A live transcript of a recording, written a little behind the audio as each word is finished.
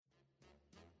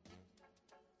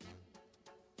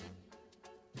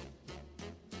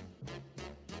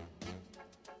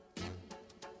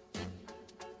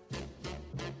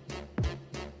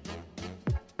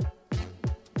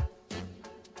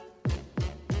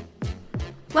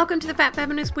Welcome to the Fat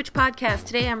Feminist Witch Podcast.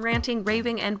 Today I'm ranting,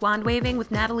 raving, and wand-waving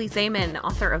with Natalie Zaman,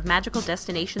 author of Magical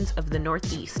Destinations of the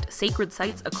Northeast, Sacred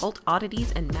Sites, Occult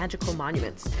Oddities, and Magical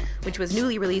Monuments, which was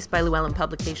newly released by Llewellyn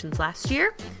Publications last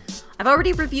year. I've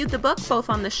already reviewed the book, both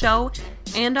on the show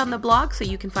and on the blog, so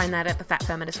you can find that at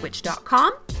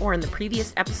thefatfeministwitch.com or in the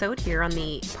previous episode here on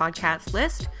the podcast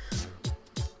list.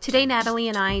 Today, Natalie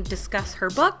and I discuss her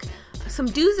book, some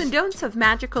do's and don'ts of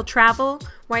magical travel,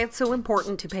 why it's so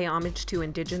important to pay homage to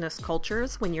indigenous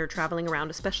cultures when you're traveling around,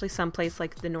 especially someplace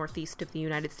like the northeast of the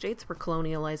United States where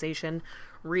colonialization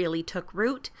really took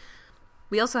root.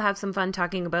 We also have some fun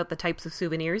talking about the types of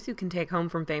souvenirs you can take home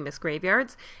from famous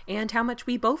graveyards and how much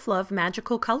we both love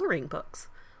magical coloring books.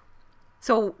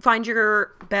 So find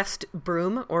your best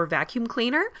broom or vacuum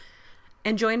cleaner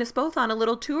and join us both on a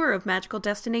little tour of magical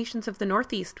destinations of the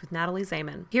Northeast with Natalie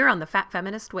Zaman, here on the Fat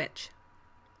Feminist Witch.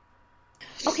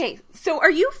 Okay, so are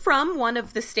you from one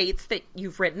of the states that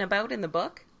you've written about in the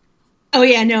book? Oh,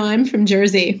 yeah, no, I'm from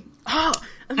Jersey. Oh,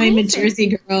 amazing. I'm a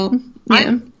Jersey girl.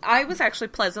 Yeah. I was actually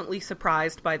pleasantly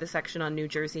surprised by the section on New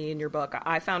Jersey in your book.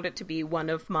 I found it to be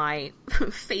one of my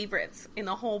favorites in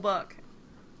the whole book.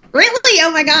 Really?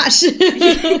 Oh my gosh. Yeah,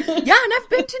 and I've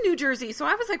been to New Jersey, so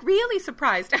I was like really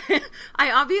surprised.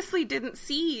 I obviously didn't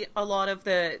see a lot of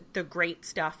the great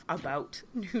stuff about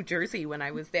New Jersey when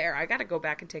I was there. I got to go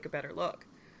back and take a better look.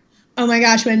 Oh my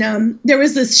gosh, when there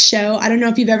was this show, I don't know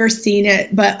if you've ever seen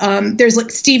it, but there's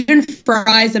like Stephen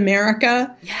Fry's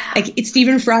America. Yeah. Like it's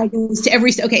Stephen Fry goes to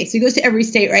every state. Okay, so he goes to every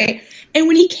state, right? And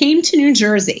when he came to New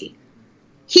Jersey,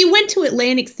 he went to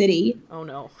Atlantic City. Oh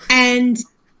no. And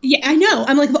yeah, I know.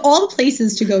 I'm like, of all the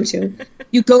places to go to,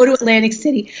 you go to Atlantic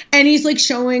City. And he's like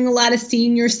showing a lot of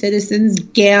senior citizens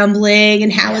gambling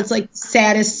and how it's like the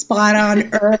saddest spot on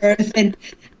earth and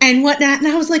whatnot. And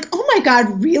I was like, oh my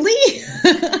God, really?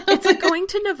 It's like going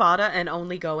to Nevada and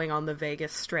only going on the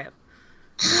Vegas Strip.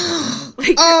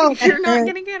 Like, you're not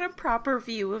going to get a proper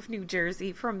view of New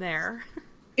Jersey from there.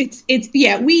 It's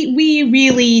we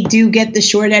really do get the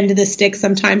short end of the stick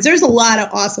sometimes. There's a lot of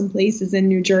awesome places in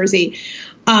New Jersey.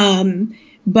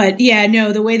 But yeah,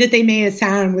 no, the way that they made it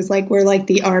sound was like we're like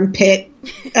the armpit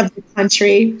of the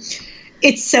country.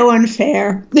 It's so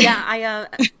unfair. Yeah,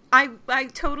 I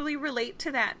totally relate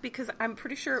to that because I'm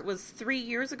pretty sure it was 3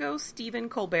 years ago Stephen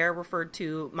Colbert referred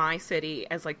to my city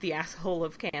as like the asshole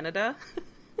of Canada.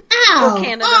 Ow! Or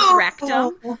Canada's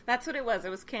rectum. That's what it was. It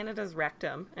was Canada's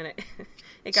rectum. And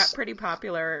it got pretty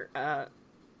popular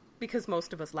because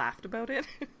most of us laughed about it.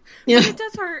 Yeah. But it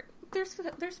does hurt.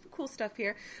 There's cool stuff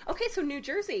here. Okay, so New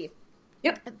Jersey.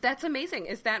 Yep. That's amazing.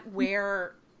 Is that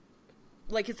where,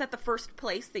 like, is that the first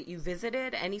place that you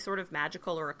visited? Any sort of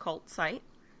magical or occult site?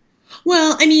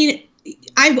 Well, I mean,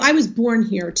 I was born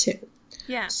here too.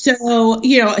 Yeah. So,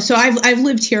 so I've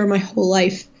lived here my whole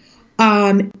life.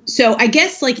 So I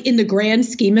guess like in the grand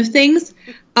scheme of things,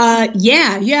 I'm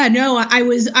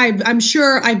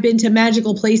sure I've been to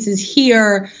magical places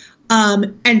here,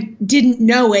 and didn't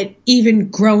know it even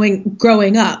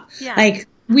growing up. Yeah. Like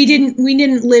we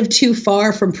didn't live too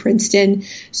far from Princeton.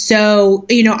 So,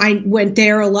 I went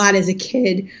there a lot as a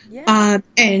kid. Yeah.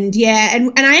 And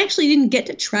I actually didn't get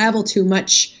to travel too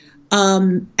much,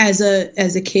 as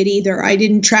a kid either. I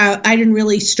didn't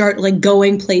really start like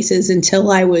going places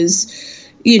until I was,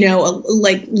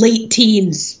 like late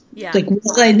teens. Yeah. Like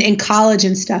in college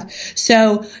and stuff.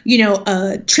 So,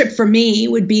 a trip for me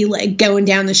would be like going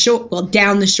down the shore. Well,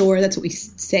 down the shore. That's what we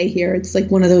say here. It's like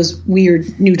one of those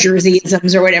weird New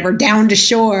Jerseyisms or whatever. Down to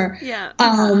shore. Yeah.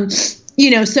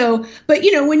 So, but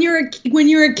when you're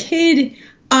a kid,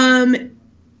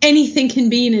 anything can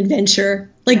be an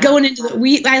adventure. Like going into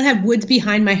I have woods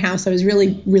behind my house. I was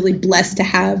really, really blessed to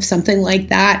have something like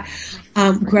that.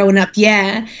 Growing up.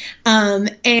 Yeah.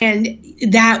 And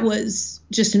that was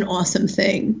just an awesome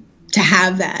thing to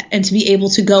have that and to be able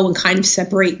to go and kind of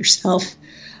separate yourself,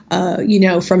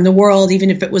 from the world, even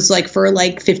if it was like for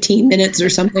like 15 minutes or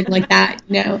something like that,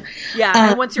 Yeah.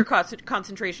 And once your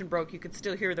concentration broke, you could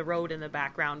still hear the road in the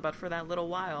background, but for that little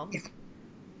while. Yeah.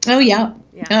 Oh yeah.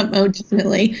 Oh,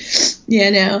 definitely.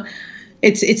 Yeah, no,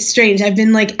 it's strange. I've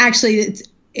been like, actually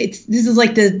this is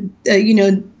like the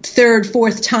third,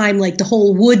 fourth time like the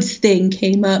whole woods thing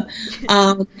came up,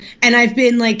 and I've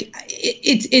been like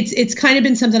it's kind of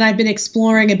been something I've been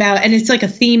exploring about, and it's like a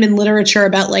theme in literature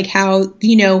about like how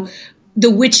the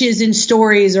witches in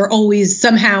stories are always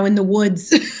somehow in the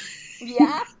woods.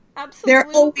 Yeah,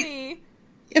 absolutely.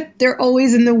 They're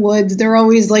always in the woods. They're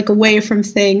always like away from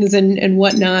things and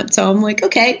whatnot. So I'm like,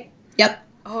 okay, yep.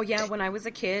 Oh, yeah, when I was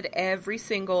a kid, every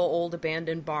single old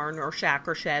abandoned barn or shack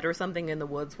or shed or something in the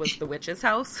woods was the witch's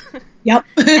house. Yep.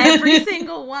 Every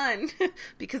single one.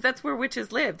 Because that's where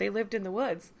witches lived. They lived in the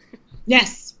woods.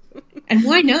 Yes. And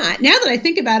why not? Now that I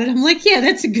think about it, I'm like, yeah,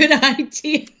 that's a good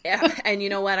idea. Yeah, and you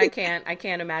know what? I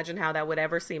can't imagine how that would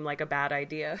ever seem like a bad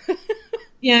idea.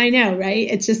 Yeah, I know, right?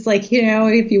 It's just like,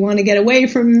 if you want to get away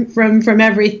from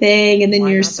everything, and then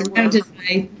you're surrounded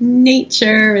by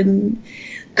nature and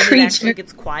creatures. It actually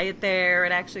gets quiet there.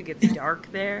 It actually gets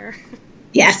dark there.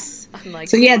 Yes.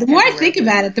 So yeah, the more I think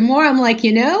about it, the more I'm like,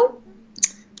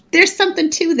 there's something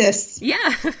to this.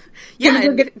 Yeah. Yeah.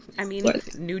 And, I mean,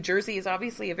 New Jersey is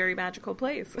obviously a very magical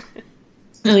place.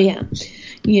 Oh yeah.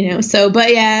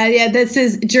 But yeah, this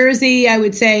is Jersey. I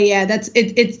would say, yeah,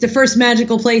 it's the first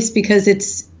magical place because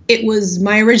it was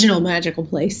my original magical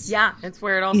place. Yeah. It's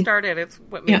where it all started. It's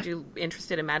what made you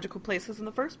interested in magical places in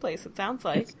the first place. It sounds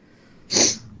like.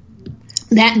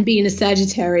 That and being a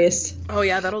Sagittarius. Oh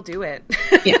yeah, that'll do it.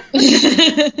 Yeah.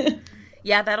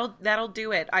 Yeah, that'll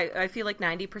do it. I feel like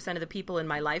 90% of the people in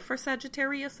my life are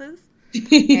Sagittariuses.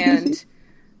 And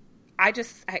I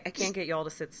can't get y'all to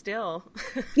sit still.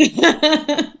 You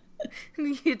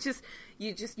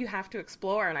have to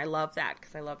explore, and I love that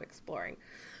because I love exploring.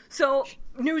 So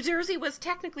New Jersey was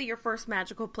technically your first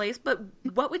magical place, but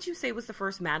what would you say was the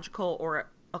first magical or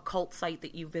occult site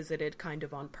that you visited kind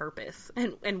of on purpose?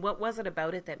 And what was it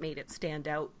about it that made it stand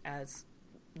out as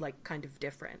like kind of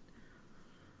different?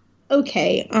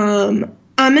 Okay, I'm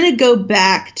going to go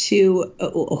back to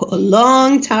a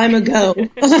long time ago.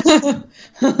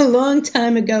 A long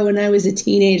time ago when I was a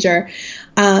teenager.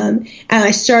 And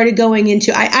I started going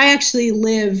into, I actually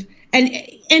live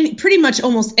and pretty much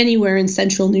almost anywhere in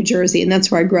central New Jersey, and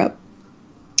that's where I grew up.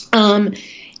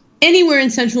 Anywhere in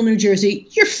central New Jersey,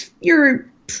 you're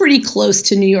pretty close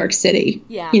to New York City.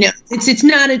 Yeah. It's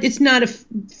not a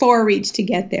far reach to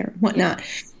get there, whatnot. Yeah.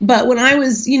 But when I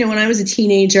was a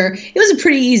teenager, it was a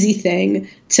pretty easy thing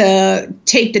to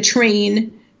take the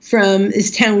train from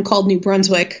this town called New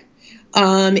Brunswick,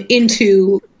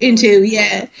 into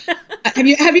yeah. Have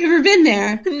you ever been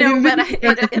there? No, but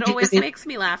it always makes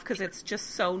me laugh because it's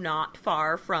just so not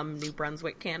far from New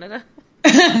Brunswick, Canada.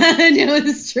 No,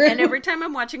 it's true. And every time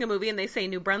I'm watching a movie and they say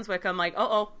New Brunswick, I'm like,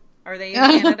 are they in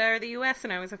Canada or the U.S.?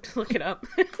 And I always have to look it up.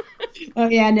 Oh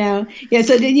yeah, no, yeah.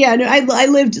 So yeah, no, I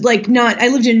lived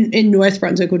in North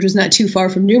Brunswick, which was not too far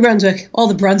from New Brunswick. All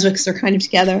the Brunswicks are kind of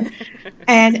together,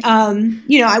 and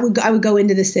I would go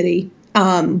into the city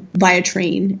via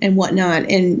train and whatnot,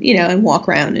 and and walk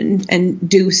around and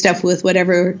do stuff with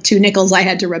whatever 2 nickels I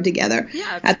had to rub together.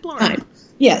 Yeah, at the time.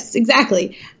 Yes,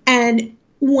 exactly. And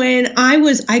when I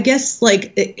was, I guess,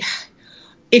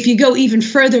 if you go even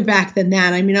further back than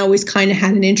that, I mean, I always kind of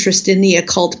had an interest in the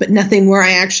occult, but nothing where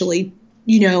I actually,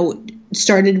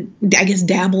 started, I guess,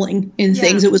 dabbling in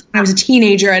things. It was when I was a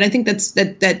teenager, and I think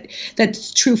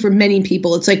that's true for many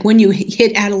people. It's like when you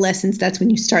hit adolescence, that's when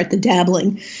you start the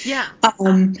dabbling. Yeah.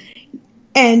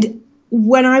 And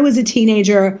when I was a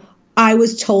teenager, I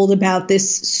was told about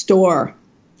this store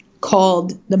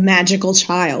called The Magical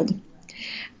Child.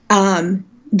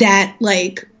 That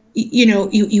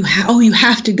you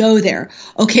have to go there.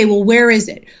 Okay, well, where is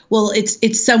it? Well,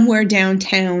 it's somewhere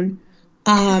downtown.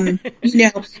 And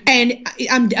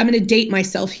I'm going to date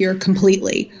myself here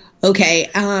completely. Okay.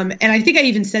 And I think I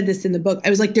even said this in the book. I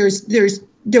was like, there were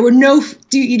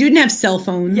you didn't have cell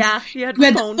phones. Yeah. You had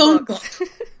phone books.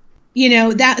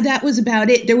 That was about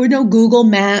it. There were no Google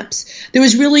Maps. There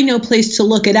was really no place to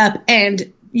look it up.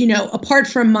 And apart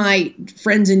from my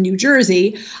friends in New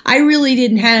Jersey, I really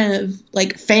didn't have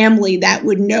family that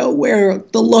would know where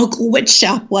the local witch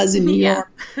shop was in New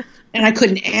York. And I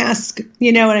couldn't ask,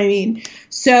 you know what I mean?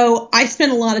 So I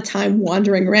spent a lot of time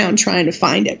wandering around trying to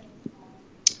find it.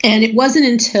 And it wasn't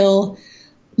until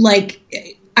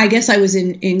I guess I was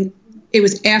it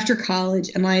was after college,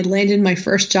 and I landed my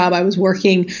first job. I was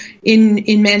working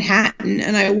in Manhattan,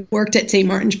 and I worked at St.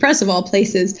 Martin's Press of all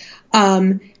places.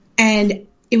 And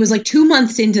it was 2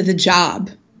 months into the job,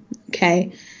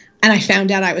 okay? And I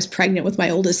found out I was pregnant with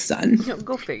my oldest son.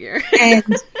 Go figure. And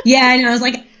I was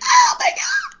like, oh my God.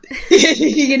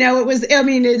 It was,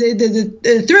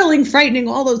 the thrilling, frightening,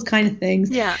 all those kind of things.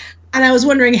 Yeah. And I was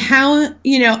wondering how,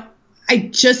 I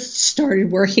just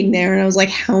started working there, and I was like,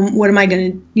 how am I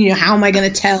going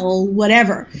to tell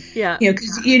whatever? Yeah.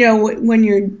 Because, when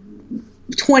you're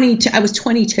 22, I was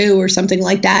 22 or something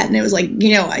like that. And it was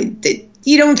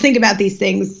you don't think about these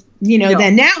things, no.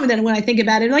 Then now and then when I think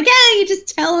about it, I'm you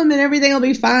just tell them and everything will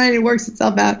be fine. It works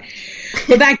itself out.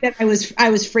 But back then I was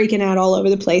freaking out all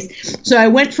over the place. So I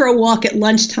went for a walk at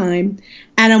lunchtime,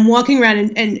 and I'm walking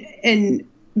around and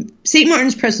St.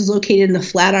 Martin's Press was located in the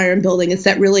Flatiron Building. It's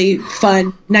that really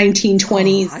fun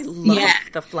 1920s. I love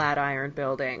the Flatiron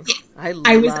Building. I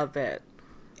love it.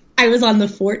 I was on the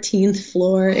 14th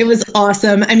floor. It was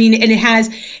awesome. I mean, and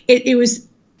it was,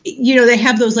 they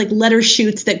have those like letter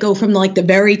chutes that go from like the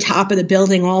very top of the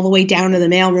building all the way down to the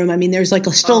mailroom. I mean, there's like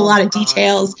still a lot of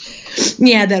details,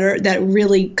 that are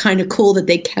really kind of cool that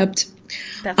they kept.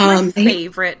 That's my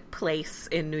favorite place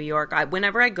in New York.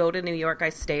 Whenever I go to New York, I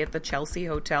stay at the Chelsea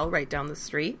Hotel right down the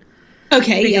street.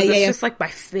 Okay, because it's just like my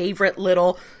favorite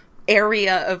little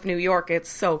area of New York. It's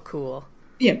so cool.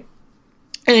 Yeah.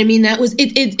 And I mean,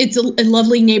 it's a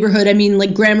lovely neighborhood. I mean,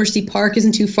 like Gramercy Park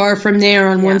isn't too far from there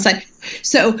on one side.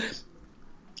 So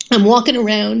I'm walking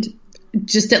around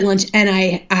just at lunch, and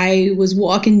I was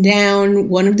walking down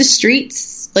one of the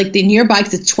streets, like the nearby,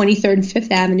 because it's 23rd and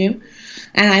 5th Avenue.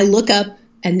 And I look up,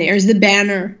 and there's the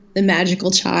banner, The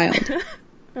Magical Child.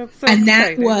 That's so exciting.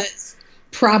 That was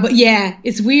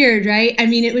it's weird, right? I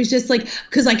mean, it was just like,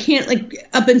 because I can't, like,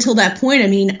 up until that point, I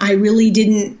mean, I really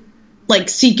didn't, like,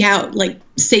 seek out, like,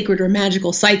 sacred or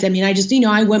magical sites. I mean, I just,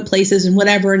 I went places and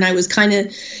whatever, and I was kind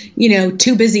of,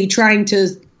 too busy trying to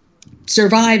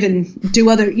survive and do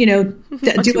other, do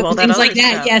other things like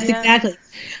that. Yes, exactly.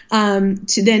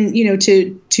 To then,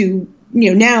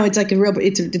 now it's like a real,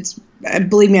 it's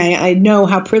believe me, I know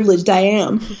how privileged I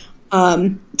am,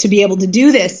 to be able to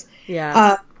do this.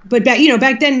 Yeah. But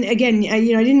back then, again, I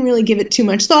didn't really give it too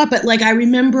much thought, but like, I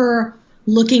remember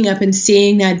looking up and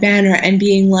seeing that banner and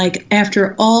being like,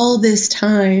 after all this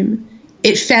time,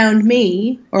 it found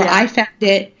me, or I found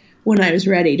it when I was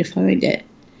ready to find it.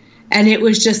 And it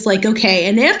was just like, okay.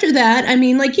 And after that, I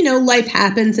mean, like, life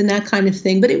happens and that kind of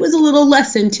thing, but it was a little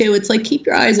lesson too. It's like, keep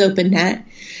your eyes open, Nat,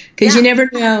 because you never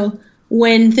know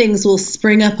when things will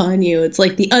spring up on you. It's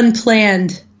like the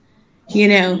unplanned,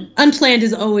 unplanned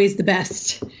is always the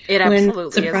best. It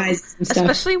absolutely is.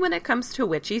 Especially when it comes to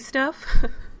witchy stuff.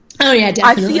 Oh, yeah,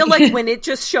 definitely. I feel like when it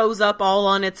just shows up all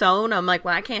on its own, I'm like,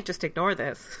 well, I can't just ignore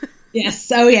this.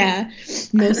 Yes. Oh, yeah.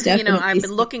 Most definitely. I've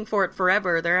been looking for it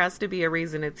forever. There has to be a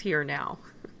reason it's here now.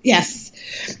 Yes.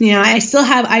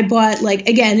 I bought, like,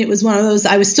 again, it was one of those,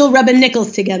 I was still rubbing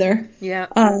nickels together. Yeah.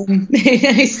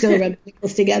 I still rub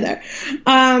nickels together.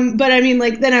 But I mean,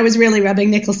 like, then I was really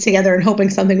rubbing nickels together and hoping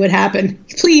something would happen.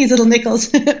 Please, little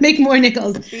nickels, make more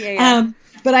nickels. Yeah.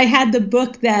 But I had the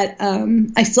book that,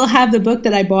 I still have the book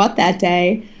that I bought that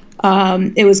day.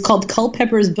 It was called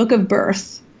Culpepper's Book of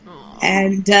Birth.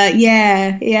 And,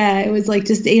 it was like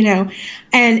just,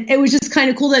 and it was just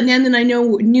kind of cool that then I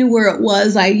knew where it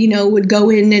was. I, would go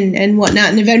in and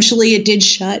whatnot, and eventually it did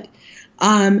shut.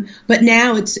 But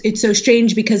now it's so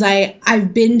strange because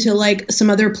I've been to like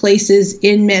some other places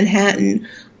in Manhattan,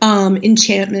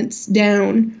 Enchantments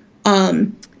down,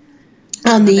 on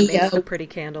the pretty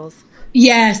candles.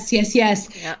 Yes.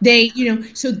 Yep. They,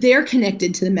 so they're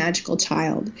connected to the magical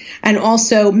child. And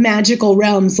also Magical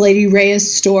Realms, Lady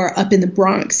Rhea's store up in the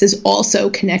Bronx is also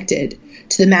connected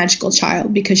to the magical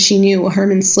child because she knew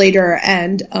Herman Slater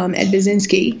and Ed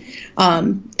Basinski.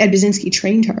 Ed Basinski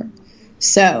trained her.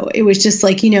 So it was just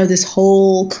like, this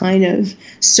whole kind of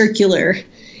circular,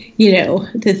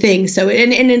 the thing. So,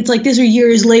 and it's like, these are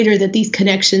years later that these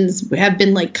connections have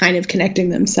been like kind of connecting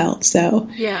themselves. So,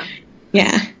 yeah.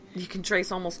 You can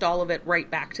trace almost all of it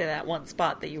right back to that one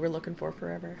spot that you were looking for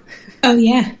forever. Oh,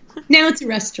 yeah. Now it's a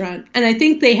restaurant. And I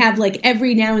think they have, like,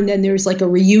 every now and then there's, like, a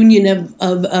reunion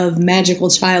of magical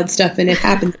child stuff, and it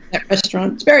happens at that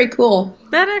restaurant. It's very cool.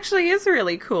 That actually is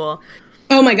really cool.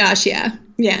 Oh, my gosh, yeah.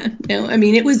 Yeah. No, I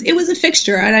mean, it was a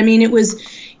fixture. And, I mean, it was,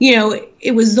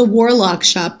 it was the Warlock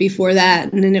shop before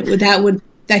that. And then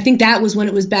I think that was when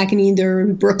it was back in either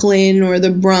Brooklyn or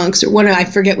the Bronx or I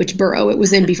forget which borough it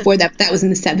was in before that. But that was in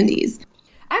the 70s.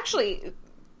 Actually,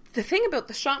 the thing about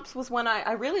the shops was one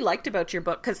I really liked about your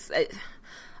book because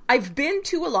I've been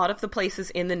to a lot of the places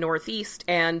in the Northeast,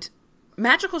 and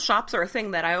magical shops are a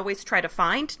thing that I always try to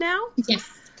find now. Yes.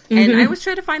 Mm-hmm. And I always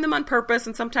try to find them on purpose,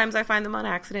 and sometimes I find them on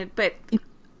accident. But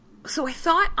so I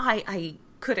thought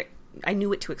I knew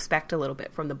what to expect a little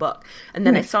bit from the book. And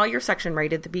then I saw your section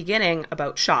right at the beginning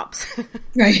about shops.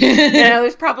 Right. And it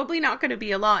was probably not going to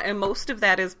be a lot. And most of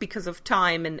that is because of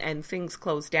time and things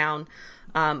closed down.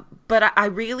 But I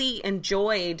really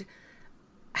enjoyed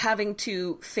having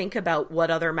to think about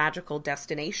what other magical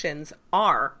destinations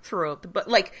are throughout the book.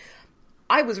 Like,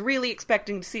 I was really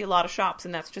expecting to see a lot of shops,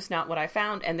 and that's just not what I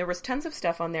found. And there was tons of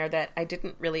stuff on there that I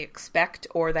didn't really expect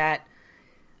or that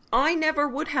I never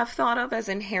would have thought of as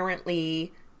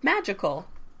inherently magical.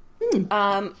 And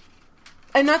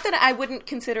not that I wouldn't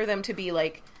consider them to be,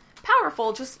 like,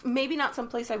 powerful, just maybe not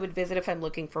someplace I would visit if I'm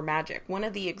looking for magic. One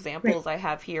of the examples I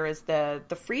have here is the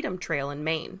Freedom Trail in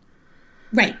Maine.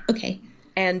 Right. Okay.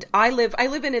 And I live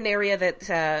in an area that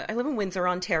I live in Windsor,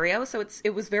 Ontario, so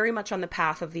it was very much on the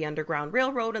path of the Underground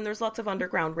Railroad, and there's lots of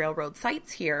Underground Railroad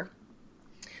sites here.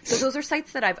 So those are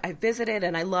sites that I've visited,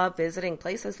 and I love visiting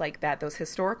places like that, those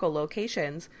historical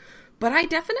locations. But I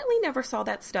definitely never saw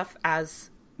that stuff as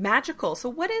magical. So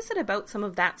what is it about some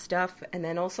of that stuff, and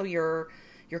then also your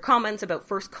comments about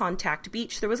First Contact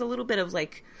Beach? There was a little bit of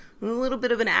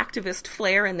an activist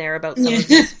flair in there about some of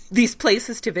these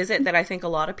places to visit that I think a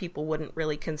lot of people wouldn't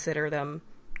really consider them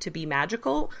to be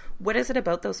magical. What is it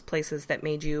about those places that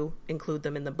made you include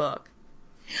them in the book?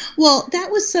 Well, that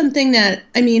was something that,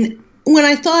 I mean, when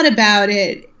I thought about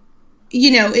it,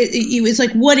 it was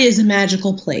like, what is a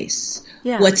magical place?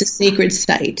 Yeah. What's a sacred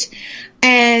site?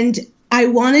 And I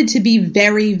wanted to be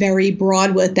very, very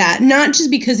broad with that, not just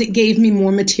because it gave me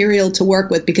more material to work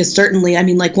with, because certainly, I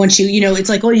mean, like once it's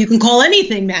like, oh, you can call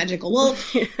anything magical. Well,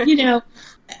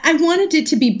 I wanted it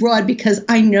to be broad because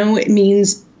I know it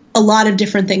means a lot of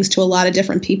different things to a lot of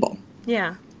different people.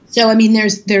 Yeah. So, I mean,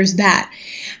 there's that.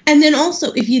 And then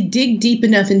also, if you dig deep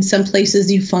enough in some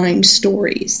places, you find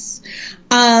stories.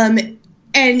 And,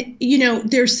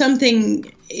 there's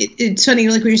something, it's funny,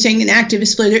 like when you're saying an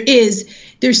activist flair,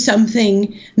 there's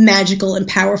something magical and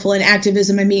powerful in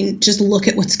activism. I mean, just look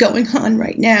at what's going on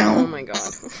right now. Oh my God.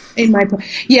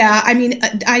 I mean,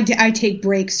 I take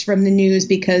breaks from the news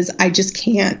because I just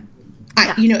can't.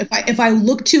 If I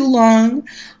look too long,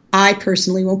 I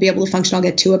personally won't be able to function. I'll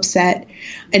get too upset.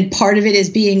 And part of it is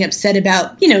being upset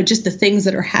about, just the things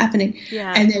that are happening.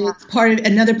 Yeah. And then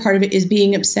another part of it is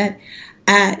being upset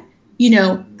at,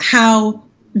 how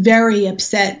very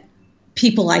upset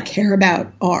people I care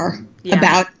about are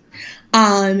about.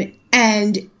 And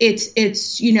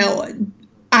it's,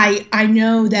 I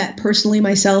know that personally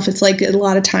myself, it's like a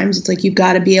lot of times it's like, you've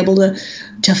got to be able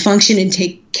to function and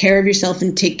take care of yourself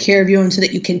and take care of your own so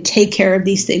that you can take care of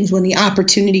these things when the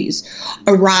opportunities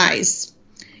arise.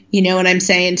 You know what I'm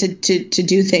saying? To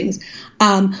do things.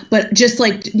 But just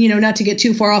like, not to get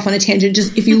too far off on a tangent,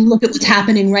 just if you look at what's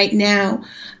happening right now,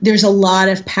 there's a lot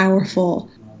of power,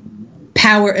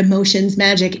 emotions,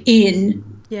 magic in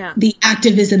the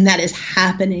activism that is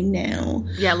happening now.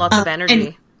 Yeah, lots of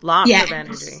energy. Lots of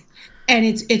energy. And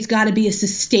it's got to be a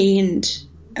sustained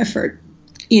effort,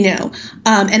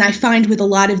 And I find with a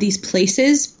lot of these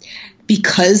places,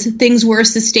 because things were a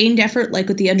sustained effort, like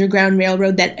with the Underground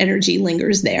Railroad, that energy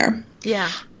lingers there.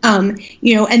 Yeah. And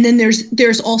then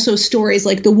there's also stories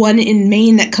like the one in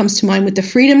Maine that comes to mind with the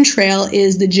Freedom Trail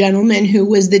is the gentleman who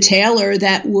was the tailor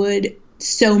that would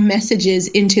sew messages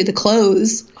into the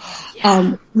clothes. Oh,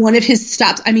 yeah. One of his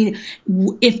stops. I mean,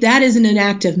 if that isn't an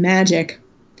act of magic,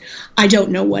 I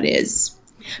don't know what is.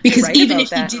 Because even if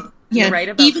he did,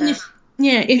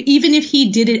 even if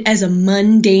he did it as a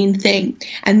mundane thing,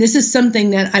 and this is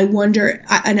something that I wonder,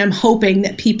 and I'm hoping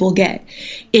that people get,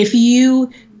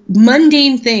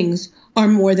 mundane things are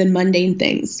more than mundane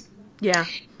things. Yeah.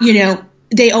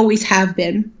 They always have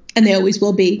been, and they always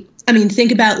will be. I mean,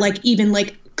 think about even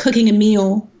cooking a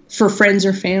meal for friends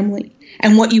or family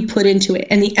and what you put into it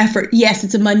and the effort. Yes,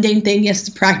 it's a mundane thing. Yes,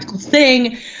 it's a practical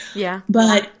thing. Yeah.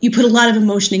 But you put a lot of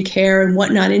emotion and care and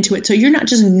whatnot into it. So you're not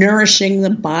just nourishing the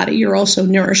body, you're also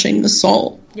nourishing the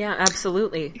soul. Yeah,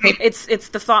 absolutely. Right. It's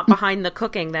the thought behind the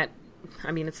cooking that,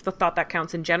 I mean, it's the thought that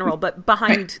counts in general, but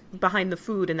behind the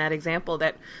food in that example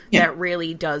that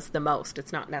really does the most.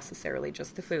 It's not necessarily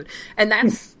just the food. And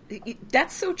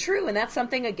that's so true. And that's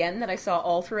something, again, that I saw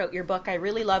all throughout your book. I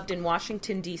really loved in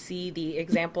Washington, D.C., the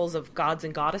examples of gods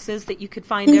and goddesses that you could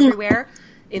find everywhere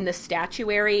in the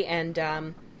statuary.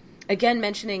 And, again,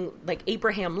 mentioning like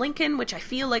Abraham Lincoln, which I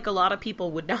feel like a lot of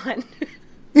people would not,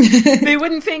 they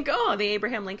wouldn't think, oh, the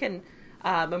Abraham Lincoln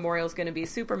memorial is going to be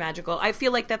super magical. I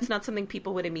feel like that's not something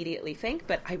people would immediately think,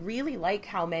 but I really like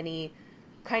how many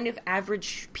kind of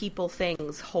average people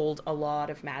things hold a lot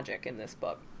of magic in this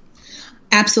book.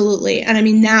 Absolutely. And I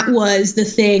mean, that was the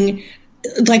thing,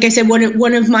 like I said,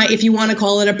 one of my, if you want to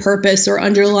call it a purpose or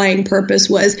underlying purpose,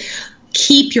 was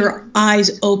keep your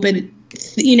eyes open,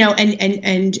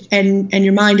 and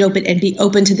your mind open, and be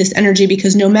open to this energy,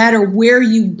 because no matter where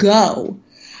you go,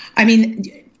 I mean,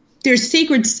 there's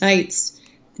sacred sites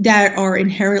that are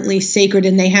inherently sacred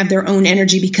and they have their own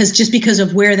energy because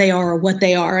of where they are or what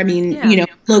they are. I mean,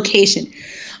 location.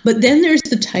 But then there's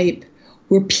the type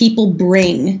where people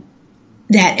bring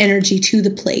that energy to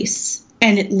the place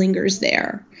and it lingers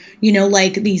there.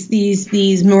 Like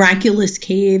these miraculous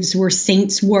caves where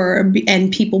saints were,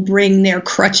 and people bring their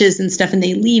crutches and stuff and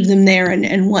they leave them there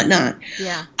and whatnot.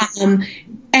 Yeah.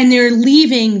 and they're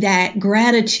leaving that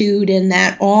gratitude and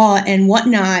that awe and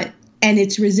whatnot, and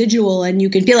it's residual, and you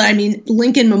can feel it. I mean,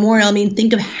 Lincoln Memorial, I mean,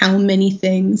 think of how many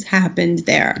things happened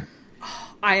there.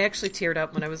 I actually teared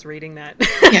up when I was reading that.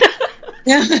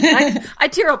 Yeah. I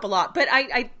tear up a lot, but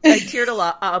I teared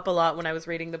up a lot when I was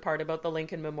reading the part about the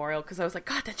Lincoln Memorial, because I was like,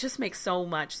 God, that just makes so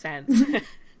much sense.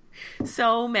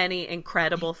 So many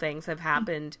incredible things have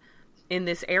happened in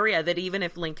this area that even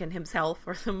if Lincoln himself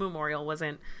or the memorial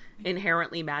wasn't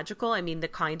inherently magical, I mean, the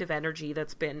kind of energy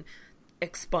that's been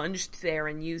expunged there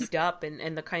and used up,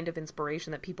 and the kind of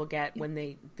inspiration that people get when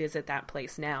they visit that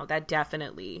place now, that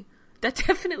definitely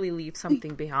leaves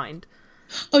something behind.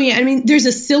 Oh yeah, I mean, there's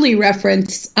a silly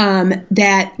reference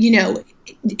that, you know,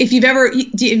 if you've ever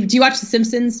do you watch The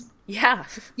Simpsons? Yeah.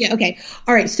 Yeah. Okay.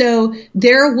 All right. So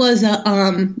there was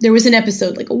an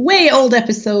episode, like a way old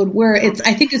episode, where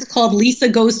I think it's called Lisa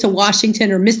Goes to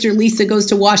Washington, or Mr. Lisa Goes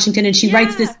to Washington, and she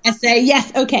writes this essay.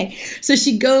 Yes. Okay. So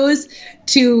she goes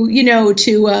to, you know,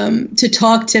 to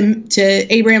talk to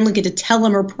Abraham Lincoln, to tell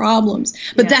him her problems,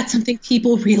 but that's something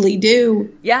people really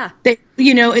do. Yeah. They,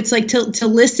 you know, it's like to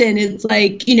listen. It's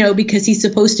like, you know, because he's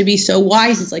supposed to be so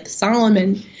wise. It's like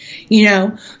Solomon. You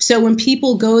know, so when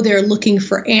people go there looking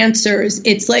for answers,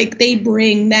 it's like they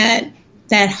bring that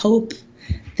hope,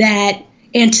 that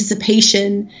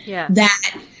anticipation,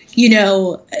 that, you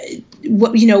know,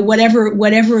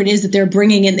 whatever it is that they're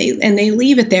bringing, and they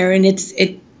leave it there, and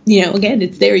you know, again,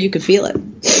 it's there. You can feel it.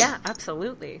 Yeah,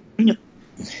 absolutely.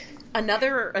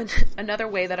 Another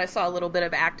way that I saw a little bit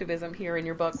of activism here in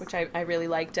your book, which I really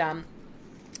liked.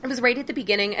 It was right at the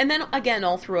beginning, and then again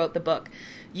all throughout the book.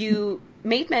 You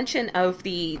made mention of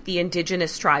the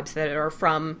indigenous tribes that are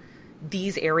from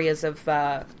these areas of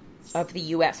the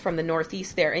U.S., from the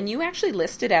Northeast there, and you actually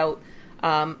listed out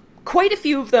quite a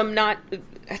few of them. Not,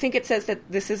 I think it says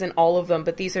that this isn't all of them,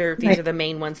 but these are the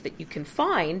main ones that you can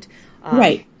find.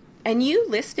 Right. And you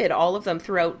listed all of them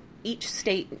throughout each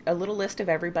state, a little list of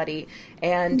everybody,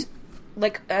 and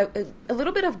like a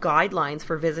little bit of guidelines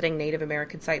for visiting Native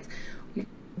American sites.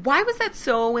 Why was that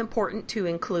so important to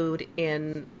include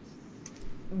in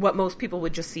what most people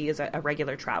would just see as a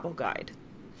regular travel guide?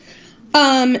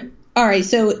 All right.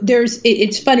 So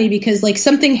it's funny because like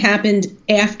something happened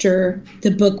after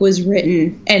the book was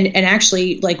written, and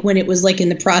actually like when it was like in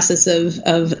the process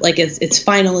of like its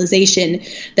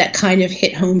finalization, that kind of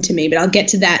hit home to me, but I'll get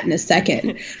to that in a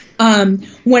second.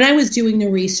 When I was doing the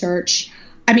research,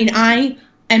 I mean, I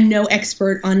am no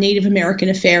expert on Native American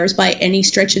affairs by any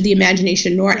stretch of the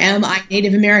imagination, nor am I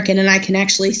Native American. And I can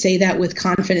actually say that with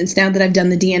confidence now that I've done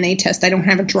the DNA test. I don't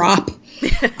have a drop.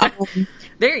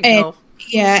 There you go.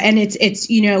 Yeah. And it's,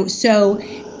 you know, so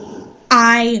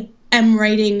I am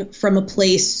writing from a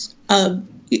place of,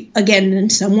 again,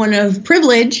 someone of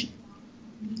privilege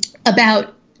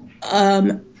about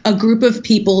a group of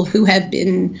people who have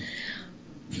been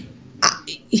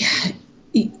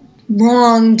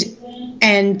wronged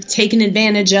and taken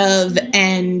advantage of,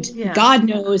 and God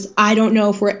knows, I don't know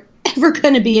if we're ever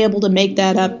going to be able to make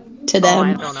that up to them.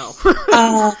 I don't know.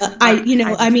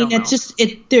 I mean, it's just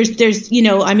there's you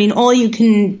know, I mean, all you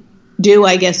can do,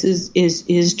 I guess,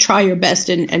 is try your best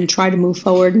and try to move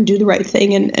forward and do the right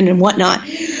thing and whatnot.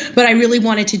 But I really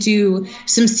wanted to do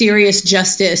some serious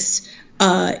justice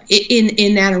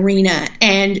in that arena.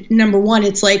 And number one,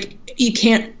 it's like you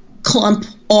can't clump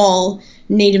all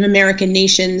Native American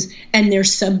nations and their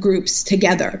subgroups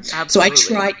together. Absolutely.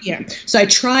 So I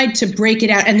tried to break it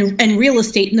out, and real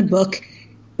estate in the book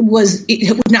was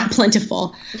not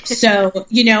plentiful. So,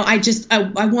 you know,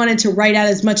 I wanted to write out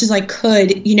as much as I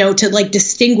could, you know, to like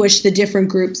distinguish the different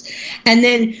groups. And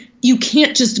then you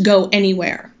can't just go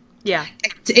anywhere. Yeah.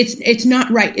 It's not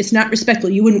right. It's not respectful.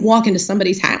 You wouldn't walk into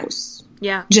somebody's house.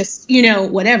 Yeah. Just, you know,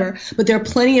 whatever. But there are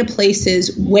plenty of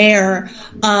places where,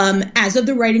 as of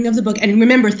the writing of the book, and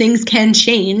remember, things can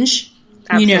change.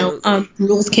 Absolutely. You know,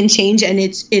 rules can change, and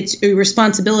it's a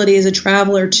responsibility as a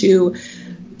traveler to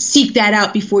seek that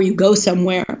out before you go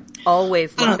somewhere.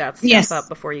 Always look that stuff up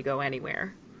before you go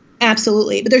anywhere.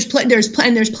 Absolutely. But there's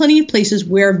plenty of places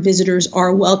where visitors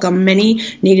are welcome. Many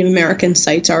Native American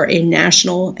sites are in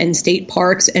national and state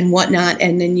parks and whatnot.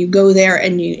 And then you go there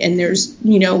and there's,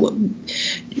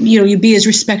 you be as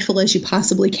respectful as you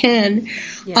possibly can.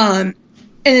 Yeah. And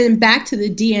then back to the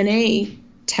DNA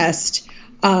test.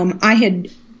 I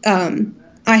had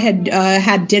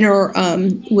had dinner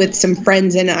with some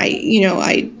friends, and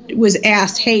I was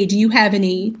asked, hey, do you have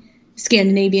any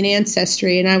Scandinavian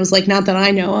ancestry? And I was like, not that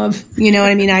I know of. You know what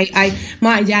I mean?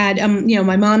 My dad,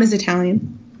 my mom is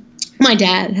Italian. My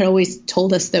dad had always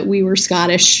told us that we were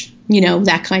Scottish,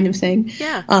 that kind of thing.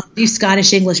 Yeah. You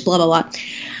Scottish, English, blah, blah,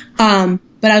 blah.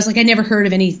 But I was like, I never heard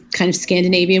of any kind of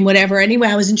Scandinavian, whatever. Anyway,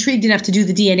 I was intrigued enough to do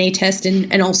the DNA test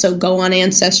and also go on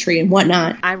Ancestry and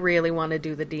whatnot. I really want to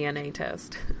do the DNA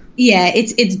test. Yeah,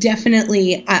 it's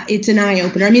definitely it's an eye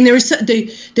opener. I mean, there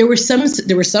were some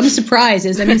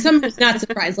surprises. I mean, some was not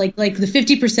surprised. Like the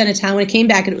 50% Italian, when it came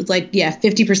back and it was like, yeah,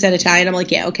 50% Italian. I'm like,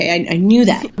 yeah, okay, I knew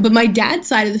that. But my dad's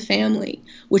side of the family,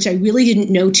 which I really didn't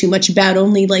know too much about,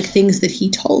 only like things that he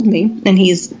told me, and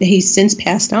he's since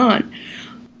passed on,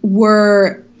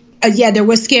 were. There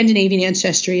was Scandinavian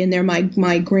ancestry, and there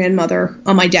my grandmother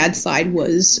on my dad's side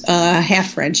was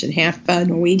half French and half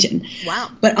Norwegian.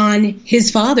 Wow! But on his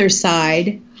father's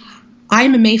side,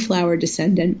 I'm a Mayflower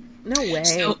descendant. No way.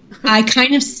 So I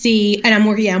kind of see, and I'm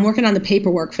working on the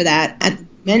paperwork for that at the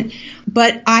moment.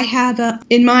 But I have,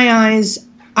 in my eyes,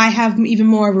 I have even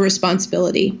more of a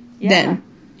responsibility then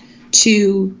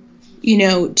to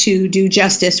do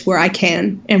justice where I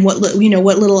can, and what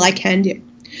little I can do.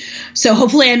 So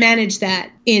hopefully I manage that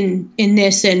in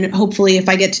this, and hopefully if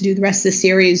I get to do the rest of the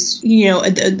series,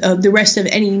 the rest of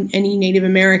any Native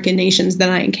American nations that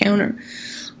I encounter.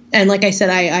 And like I said,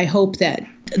 I hope that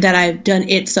I've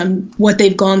done what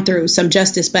they've gone through, some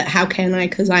justice, but how can I?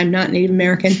 Because I'm not Native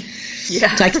American.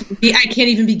 Yeah. So I can't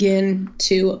even begin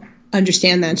to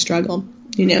understand that struggle,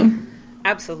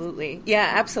 Absolutely. Yeah,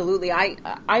 absolutely.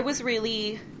 I was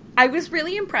really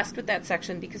impressed with that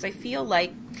section, because I feel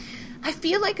like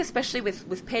especially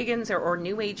with pagans or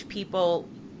New Age people,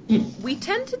 we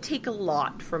tend to take a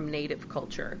lot from Native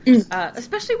culture,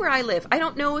 especially where I live. I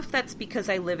don't know if that's because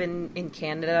I live in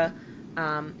Canada,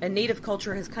 and Native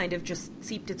culture has kind of just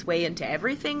seeped its way into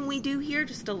everything we do here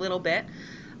just a little bit,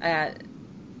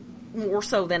 more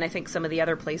so than I think some of the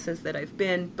other places that I've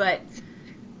been, but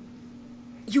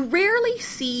you rarely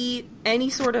see any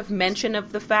sort of mention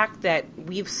of the fact that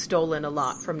we've stolen a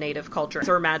lot from Native culture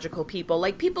or magical people.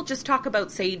 Like, people just talk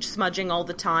about sage smudging all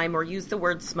the time, or use the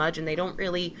word smudge, and they don't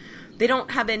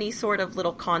have any sort of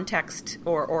little context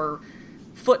or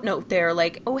footnote there,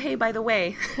 like, oh, hey, by the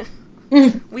way,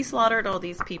 we slaughtered all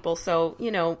these people. So,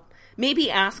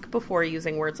 maybe ask before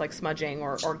using words like smudging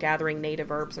or gathering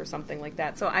native herbs or something like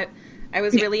that. So I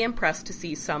was really impressed to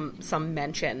see some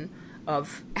mention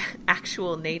of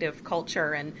actual Native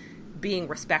culture and being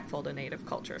respectful to Native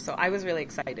culture. So I was really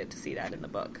excited to see that in the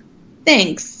book.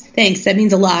 Thanks. That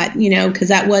means a lot, because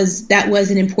that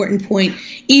was an important point,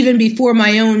 even before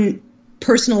my own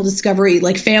personal discovery,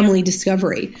 like family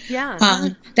discovery. Yeah.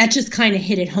 That just kind of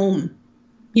hit it home,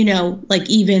 like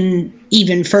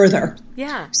even further.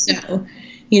 Yeah. So,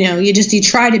 you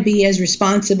try to be as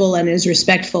responsible and as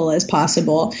respectful as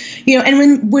possible,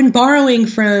 and when borrowing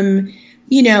from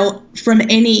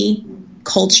any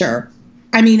culture.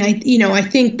 I mean, I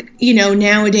think,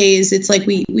 nowadays it's like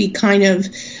we kind of,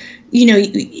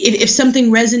 if something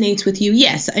resonates with you,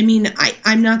 yes. I mean,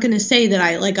 I'm not going to say that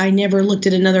I never looked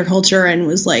at another culture and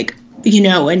was like,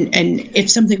 and if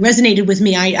something resonated with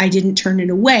me, I didn't turn it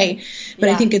away. But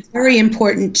I think it's very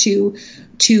important to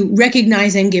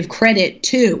recognize and give credit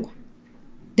to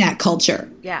that culture.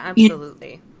 Yeah,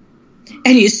 absolutely.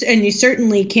 And you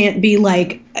certainly can't be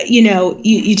like,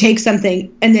 you take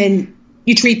something and then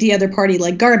you treat the other party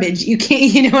like garbage. You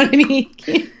can't, you know what I mean? You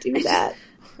can't do that.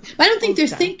 But I don't think they're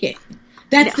thinking.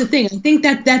 That's the thing. I think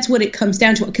that's what it comes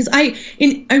down to. Because I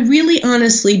really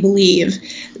honestly believe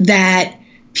that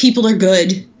people are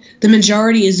good. The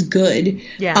majority is good.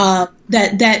 Yeah.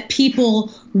 That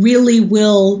people really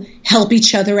will help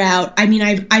each other out. I mean,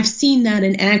 I've seen that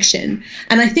in action.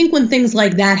 And I think when things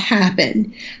like that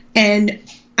happen, and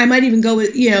I might even go with,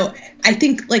 I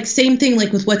think like same thing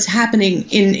like with what's happening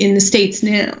in the States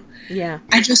now. Yeah.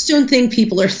 I just don't think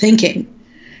people are thinking.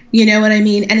 You know what I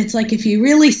mean? And it's like if you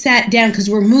really sat down, because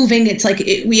we're moving, it's like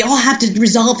we all have to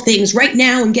resolve things right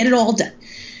now and get it all done.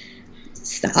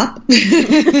 Stop.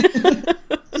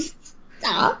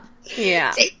 Stop.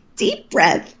 Yeah. Take a deep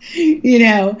breath,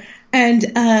 and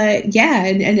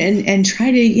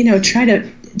try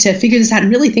to figure this out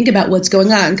and really think about what's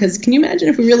going on. Because can you imagine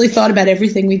if we really thought about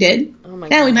everything we did? Oh my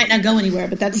God. God. We might not go anywhere,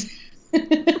 but that's.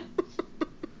 I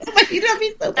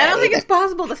don't think it's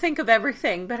possible to think of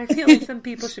everything, but I feel like some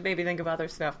people should maybe think of other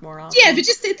stuff more often. Yeah, but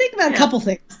just think about a couple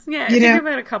things. Yeah, think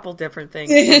about a couple different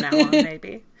things from now on,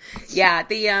 maybe. Yeah,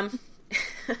 the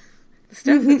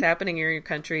stuff that's happening in your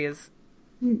country is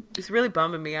really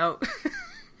bumming me out.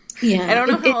 Yeah, I don't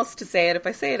know how else to say it. If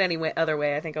I say it any other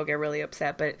way, I think I'll get really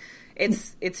upset. But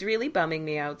it's really bumming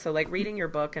me out. So, like, reading your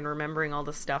book and remembering all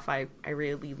the stuff I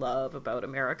really love about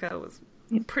America was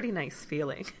a pretty nice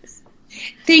feeling.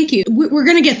 Thank you. We're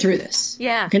going to get through this.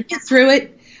 Yeah. We're going to get through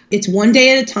it. It's one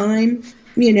day at a time.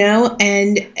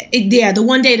 and the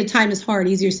one day at a time is hard,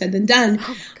 easier said than done.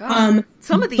 Oh, God.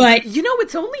 Some of these, but,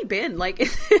 it's only been like,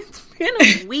 it's been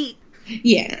a week.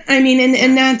 Yeah. I mean,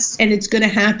 and it's going to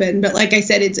happen. But like I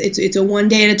said, it's a one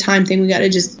day at a time thing. We got to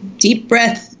just deep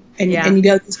breath and you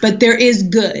go, but there is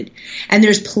good. And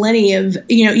there's plenty of,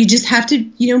 you just have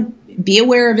to, be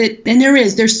aware of it. And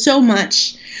there's so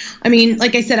much. I mean,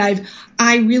 like I said,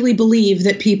 I really believe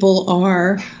that people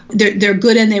they're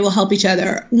good and they will help each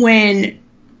other. When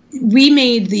we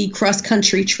made the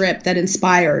cross-country trip that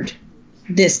inspired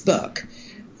this book,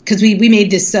 because we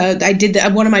made this, I did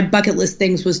one of my bucket list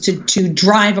things was to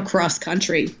drive across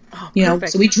country. Oh,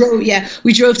 so we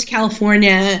drove to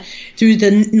California through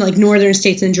the northern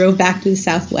states and drove back to the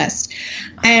Southwest.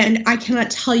 And I cannot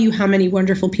tell you how many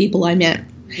wonderful people I met.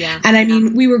 Yeah. And I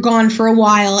mean, we were gone for a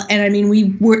while, and I mean,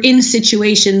 we were in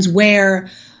situations where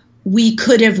we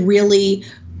could have really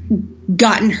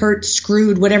gotten hurt,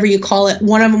 screwed, whatever you call it.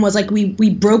 One of them was like we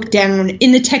broke down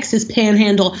in the Texas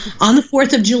Panhandle on the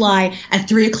 4th of July at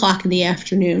 3:00 in the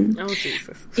afternoon. Oh,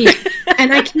 Jesus. Yeah.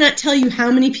 And I cannot tell you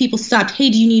how many people stopped.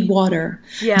 Hey, do you need water?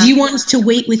 Yeah. Do you want us to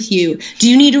wait with you? Do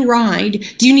you need a ride?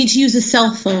 Do you need to use a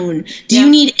cell phone? Do you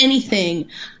need anything?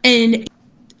 And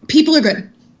people are good.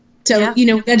 So, we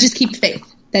gotta just keep faith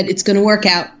that it's going to work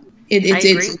out.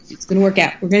 It's going to work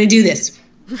out. We're going to do this.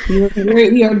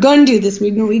 We are going to do this.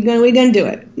 We're going to do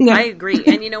it. No. I agree.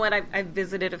 And you know what? I've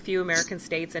visited a few American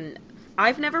states, and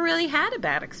I've never really had a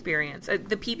bad experience.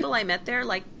 The people I met there,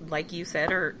 like you said,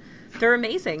 they're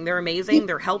amazing. They're amazing.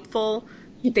 They're helpful.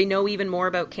 They know even more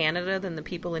about Canada than the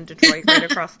people in Detroit right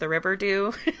across the river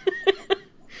do.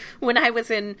 When I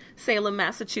was in Salem,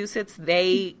 Massachusetts,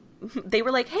 they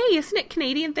were like, hey, isn't it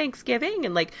Canadian Thanksgiving?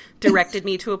 And directed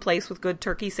me to a place with good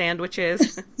turkey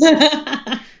sandwiches.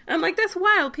 I'm like, that's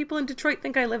wild. People in Detroit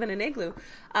think I live in an igloo.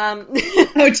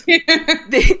 Oh,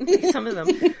 dear. Some of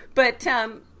them. But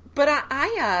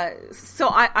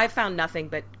I found nothing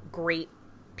but great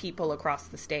people across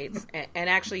the states. And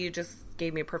actually, you just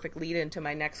gave me a perfect lead into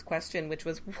my next question, which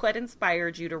was, what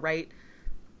inspired you to write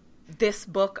this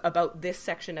book about this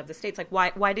section of the states?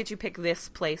 Why did you pick this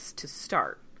place to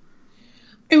start?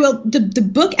 Well, the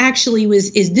book actually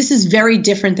this is very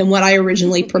different than what I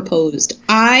originally proposed.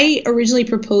 I originally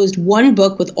proposed one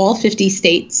book with all 50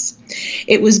 states.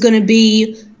 It was going to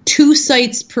be 2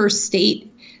 sites per state,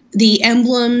 the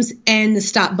emblems and the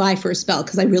stop by for a spell,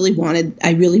 because I really wanted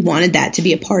that to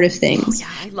be a part of things. Oh,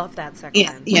 yeah, I love that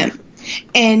section. Yeah.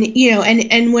 And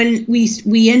and when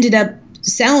we ended up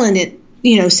selling it,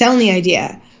 selling the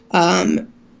idea,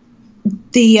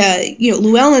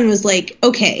 Llewellyn was like,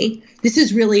 okay, this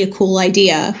is really a cool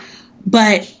idea,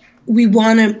 but we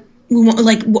want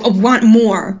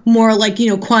more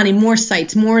quantity, more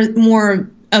sites,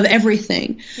 more of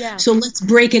everything. Yeah. So let's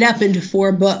break it up into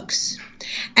 4 books.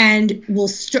 And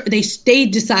they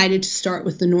decided to start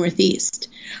with the Northeast,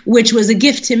 which was a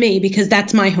gift to me because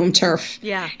that's my home turf.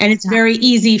 Yeah. And it's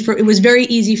it was very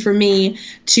easy for me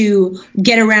to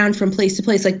get around from place to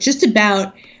place, just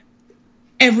about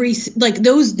every,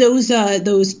 those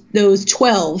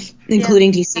 12,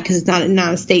 including DC, because it's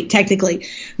not a state technically,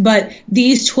 but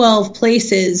these 12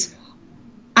 places,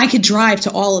 I could drive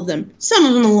to all of them. Some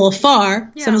of them a little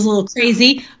far, some is a little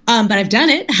crazy, but I've done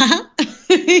it.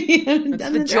 It's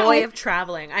the joy of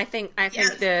traveling. I think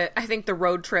the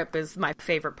road trip is my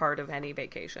favorite part of any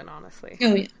vacation, honestly.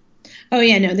 Oh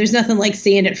yeah, no, there's nothing like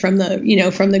seeing it from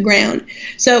the ground.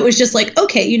 So it was just like,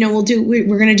 okay, we're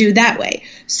going to do it that way.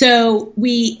 So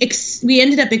we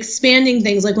ended up expanding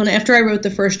things. After I wrote the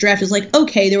first draft, it was like,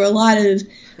 okay, there were a lot of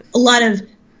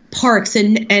parks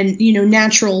and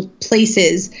natural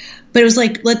places, but it was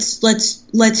like,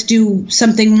 let's do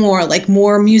something more,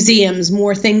 more museums,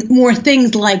 more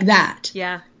things like that.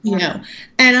 Yeah. And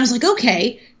I was like,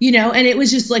 okay, and it was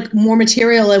just more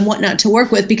material and whatnot to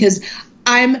work with, because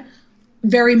I'm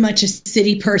very much a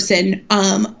city person.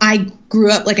 I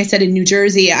grew up, like I said, in New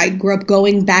Jersey. I grew up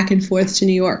going back and forth to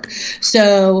New York.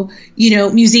 So,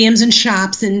 museums and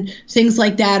shops and things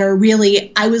like that are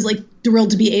really, I was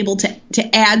thrilled to be able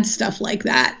to add stuff like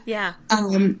that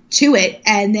to it.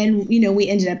 And then, we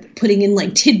ended up putting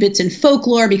in tidbits and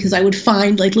folklore, because I would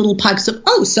find little pockets of,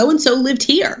 oh, so-and-so lived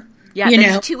here. Yeah,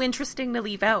 that's too interesting to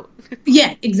leave out.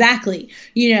 Yeah, exactly.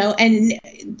 And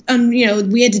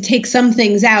we had to take some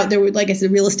things out. There were, like I said,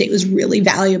 real estate was really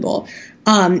valuable.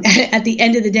 At the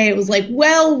end of the day, it was like,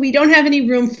 well, we don't have any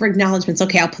room for acknowledgments.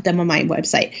 Okay, I'll put them on my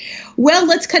website. Well,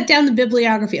 let's cut down the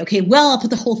bibliography. Okay, well, I'll put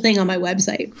the whole thing on my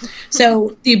website.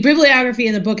 So the bibliography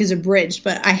in the book is abridged,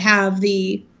 but I have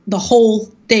the the whole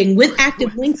thing with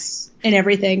active links and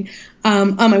everything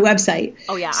on my website.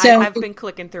 Oh yeah, so, I've been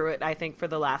clicking through it, I think, for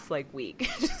the last week.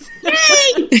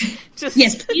 Yay!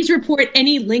 Yes, please report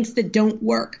any links that don't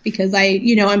work, because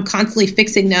I'm constantly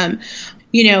fixing them.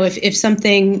 If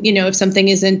something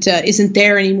isn't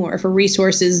there anymore, if a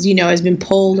resource has been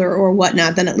pulled or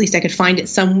whatnot, then at least I could find it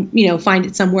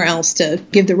somewhere else to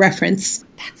give the reference.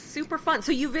 That's super fun.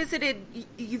 So you visited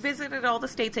all the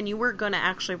states, and you were going to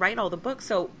actually write all the books.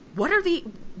 So what are the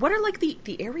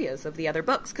areas of the other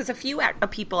books? Because a few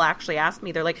people actually asked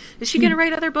me, they're like, is she going to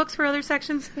write other books for other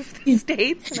sections of the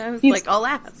states? And I was like, I'll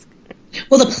ask.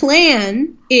 Well, the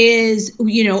plan is,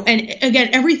 and again,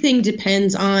 everything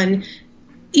depends on,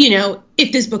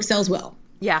 if this book sells well.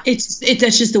 Yeah. That's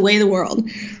just the way of the world.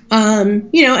 And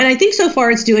I think so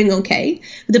far it's doing okay.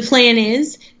 The plan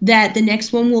is that the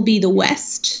next one will be the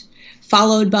West,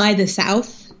 followed by the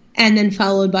South, and then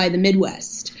followed by the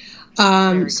Midwest.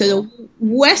 So the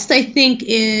West, I think,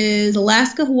 is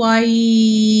Alaska,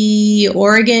 Hawaii,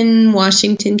 Oregon,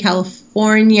 Washington,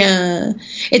 California.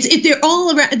 They're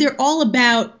all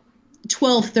about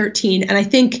 12, 13. And I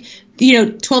think,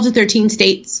 12 to 13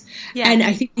 states. Yeah. And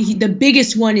I think the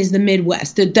biggest one is the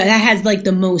Midwest. That has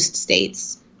the most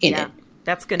states in it.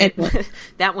 That's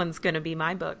that one's gonna be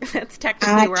my book. That's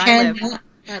technically where I live.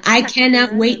 I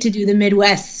cannot wait to do the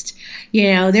Midwest.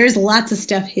 There's lots of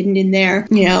stuff hidden in there.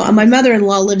 My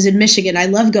mother-in-law lives in Michigan. I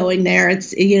love going there.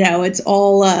 It's it's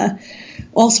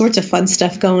all sorts of fun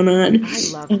stuff going on. I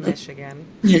love Michigan.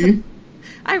 Mm-hmm.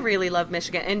 I really love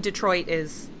Michigan, and Detroit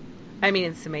is.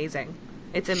 It's amazing.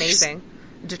 It's amazing.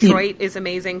 Detroit is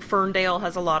amazing. Ferndale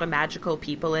has a lot of magical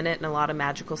people in it and a lot of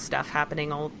magical stuff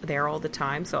happening all the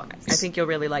time. So I think you'll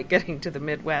really like getting to the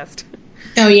Midwest.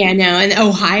 Oh yeah, no, and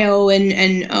Ohio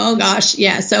and oh gosh,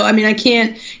 yeah. So I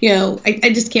can't,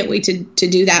 I just can't wait to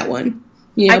do that one.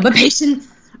 But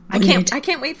patience. I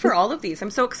can't wait for all of these. I'm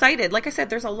so excited. Like I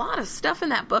said, there's a lot of stuff in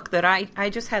that book that I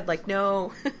just had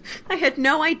no, I had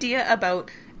no idea about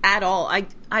at all.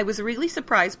 I was really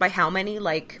surprised by how many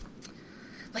like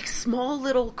small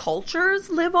little cultures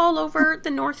live all over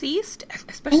the Northeast,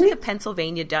 especially the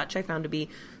Pennsylvania Dutch. I found to be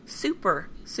super,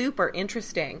 super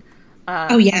interesting.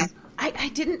 Oh yeah. I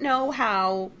didn't know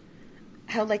how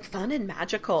fun and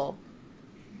magical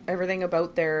everything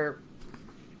about their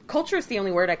culture is the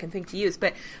only word I can think to use,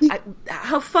 but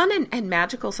how fun and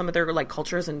magical some of their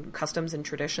cultures and customs and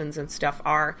traditions and stuff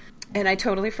are. And I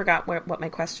totally forgot what my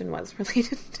question was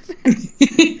related to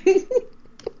that.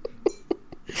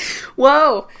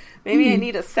 Whoa, maybe I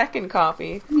need a second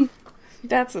coffee.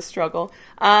 That's a struggle.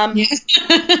 Yeah,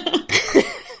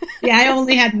 I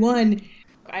only had one.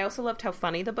 I also loved how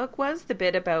funny the book was. The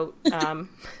bit about,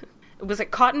 was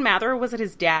it Cotton Mather or was it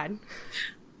his dad?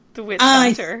 The witch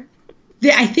hunter.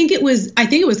 I think it was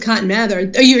Cotton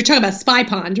Mather. Oh, you were talking about Spy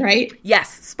Pond, right? Yes,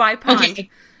 Spy Pond. Okay.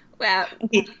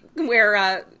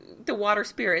 Where the water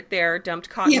spirit there dumped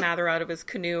Cotton Mather out of his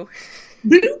canoe.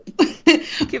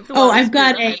 Give the I've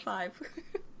got a high five.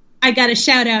 I got a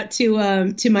shout out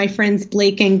to my friends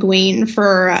Blake and Gwen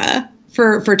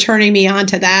for turning me on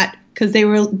to that, because they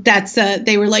were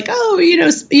like, oh,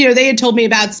 they had told me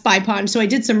about Spy Pond, so I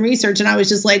did some research and I was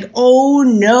just like, oh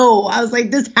no, I was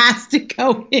like, this has to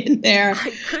go in there.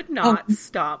 I could not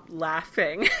stop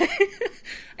laughing.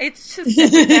 It's just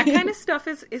that kind of stuff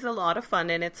is a lot of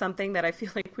fun, and it's something that I feel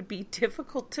like would be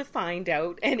difficult to find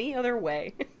out any other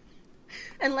way.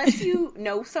 Unless you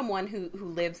know someone who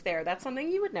lives there, that's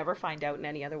something you would never find out in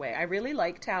any other way. I really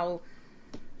liked how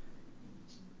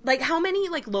many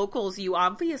locals you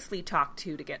obviously talked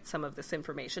to get some of this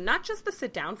information, not just the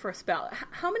sit down for a spell.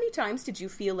 How many times did you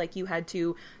feel like you had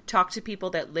to talk to people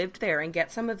that lived there and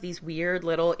get some of these weird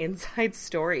little inside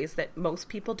stories that most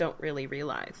people don't really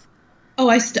realize? Oh,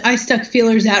 I stuck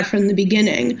feelers out from the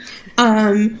beginning.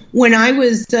 When I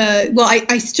was,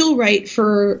 I still write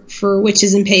for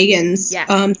Witches and Pagans,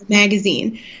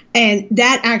 magazine. And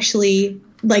that actually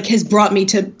has brought me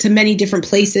to many different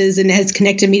places and has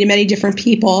connected me to many different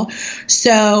people.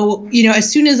 So,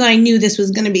 as soon as I knew this was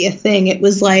going to be a thing, it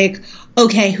was like,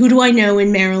 okay, who do I know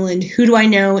in Maryland? Who do I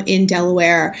know in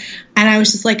Delaware? And I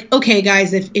was just like, okay,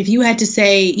 guys, if you had to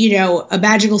say, a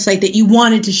magical site that you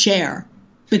wanted to share,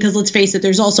 because let's face it,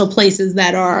 there's also places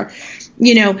that are,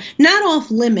 not off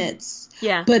limits,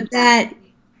 but that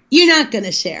you're not going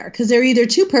to share because they're either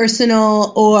too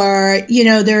personal or,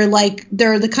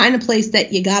 they're the kind of place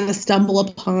that you got to stumble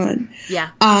upon.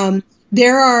 Yeah.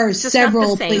 There are it's just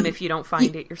several not the same if you don't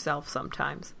find it yourself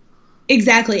sometimes.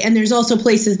 Exactly. And there's also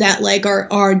places that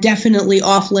are definitely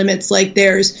off limits.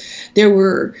 There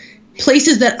were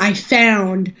places that I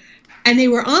found and they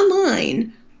were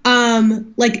online,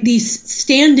 like these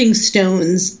standing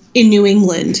stones in New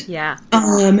England. Yeah.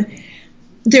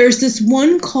 There's this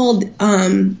one called,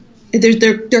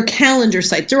 they're calendar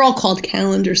sites. They're all called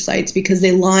calendar sites because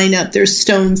they line up. There's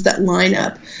stones that line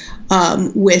up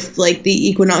with like the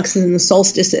equinoxes and the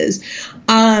solstices.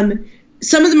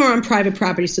 Some of them are on private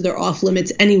property, so they're off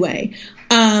limits anyway.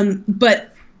 But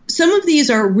some of these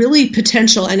are really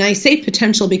potential, and I say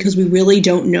potential because we really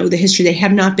don't know the history. They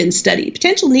have not been studied.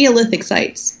 Potential Neolithic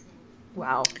sites.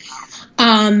 Wow.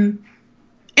 And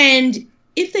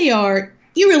if they are,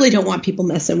 you really don't want people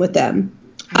messing with them.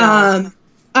 No.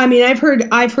 I mean, I've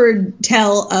heard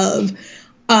tell of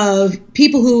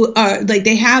people who are like,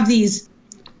 they have these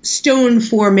stone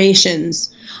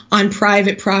formations on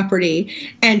private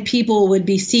property, and people would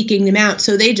be seeking them out,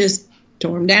 so they just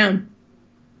tore them down.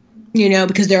 You know,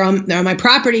 because they're on my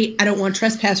property. I don't want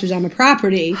trespassers on my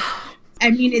property.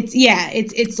 I mean,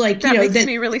 it's like, that makes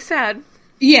me really sad.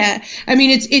 Yeah, I mean,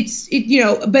 it's you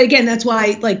know, but again, that's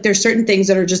why like there's certain things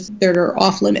that are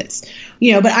off limits,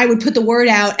 you know. But I would put the word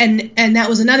out, and that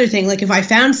was another thing. Like if I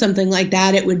found something like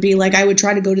that, it would be like I would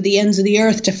try to go to the ends of the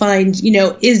earth to find, you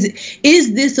know, is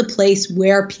this a place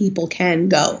where people can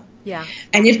go? Yeah.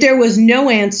 And if there was no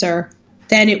answer,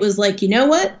 then it was like, you know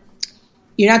what?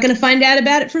 You're not going to find out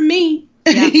about it from me.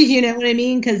 Yeah. You know what I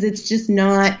mean? Because it's just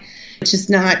not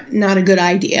a good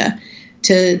idea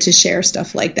to share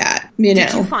stuff like that. You know,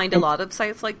 did you find a lot of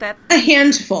sites like that? A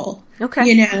handful. Okay.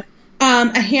 You know,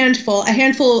 a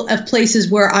handful of places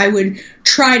where I would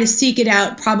try to seek it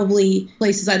out. Probably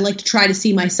places I'd like to try to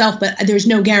see myself, but there's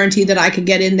no guarantee that I could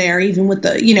get in there, even with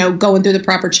the, you know, going through the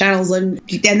proper channels, and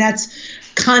that's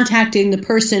contacting the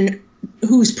person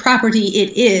whose property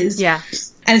it is. Yeah.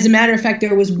 As a matter of fact,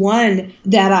 there was one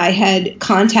that I had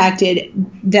contacted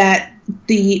that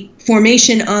the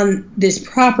formation on this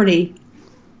property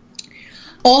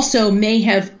also may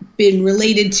have been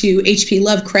related to H.P.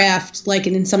 Lovecraft, like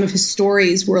in some of his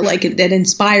stories were like that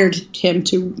inspired him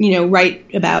to, you know,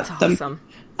 write about That's them.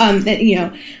 Awesome. That, you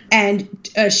know, and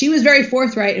she was very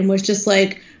forthright and was just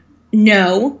like,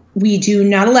 no, we do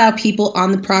not allow people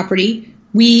on the property.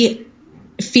 We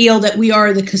feel that we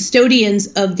are the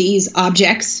custodians of these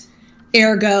objects,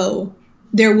 ergo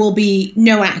there will be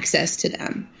no access to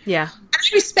them. Yeah. I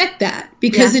respect that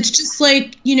because it's just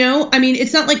like, you know, I mean,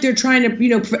 it's not like they're trying to, you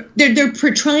know, they're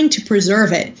trying to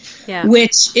preserve it,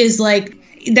 which is like,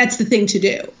 that's the thing to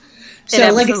do. So,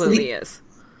 it absolutely is.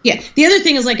 Yeah. The other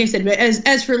thing is, like I said,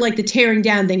 as for like the tearing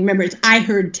down thing, remember, it's I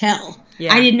heard tell.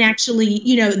 Yeah. I didn't actually,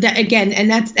 you know, that again, and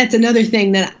that's another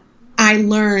thing that I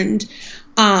learned,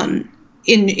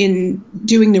 in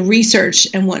doing the research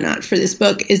and whatnot for this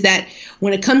book, is that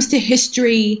when it comes to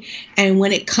history and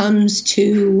when it comes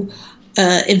to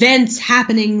events,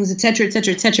 happenings, et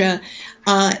cetera,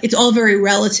 it's all very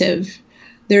relative.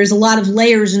 There's a lot of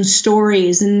layers and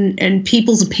stories and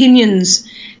people's opinions.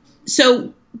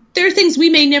 So there are things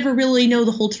we may never really know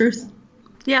the whole truth.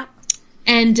 Yeah.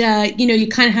 And, you know, you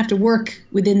kind of have to work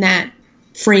within that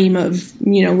frame of,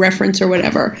 you know, reference or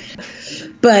whatever.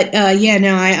 But,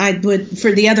 I would,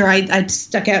 for the other, I'd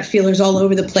stuck out feelers all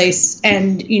over the place,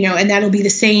 and, you know, and that'll be the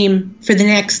same for the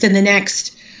next and the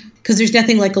next, because there's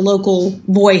nothing like a local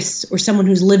voice or someone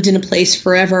who's lived in a place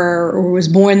forever or was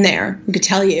born there who could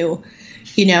tell you,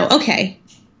 you know, okay,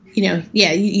 you know,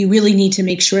 yeah, you really need to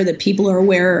make sure that people are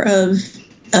aware of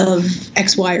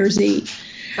X, Y, or Z.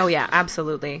 Oh, yeah,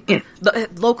 absolutely. Yeah. The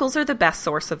locals are the best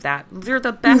source of that. They're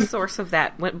the best source of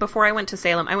that. Before I went to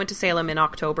Salem in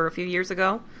October a few years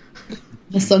ago.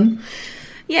 Awesome.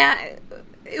 Yeah,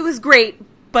 it was great,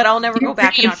 but I'll never go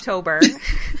back in October.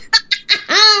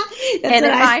 And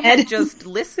if I had just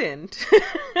listened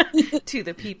to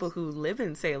the people who live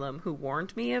in Salem who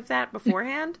warned me of that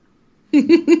beforehand,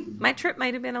 my trip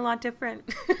might have been a lot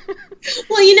different.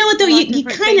 Well, you know what, though? You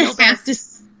kind of have to...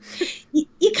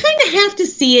 You kind of have to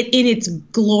see it in its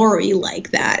glory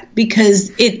like that, because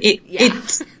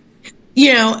it's,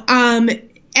 you know,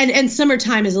 and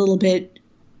summertime is a little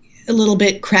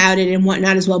bit crowded and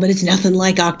whatnot as well, but it's nothing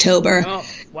like October. Oh,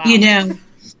 wow. You know,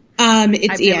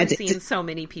 I've never seen so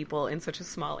many people in such a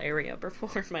small area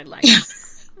before in my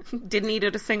life. Didn't eat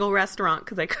at a single restaurant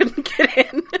because I couldn't get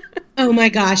in. Oh my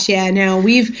gosh, yeah, no,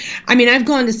 I've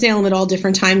gone to Salem at all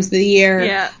different times of the year.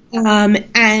 Yeah.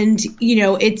 And, you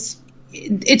know, it's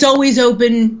always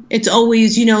open. It's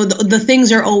always, you know, the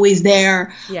things are always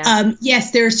there. Yeah.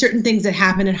 Yes, there are certain things that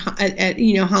happen at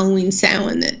you know, Halloween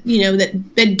Samhain that, you know,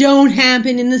 that don't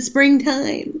happen in the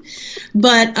springtime.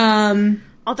 But,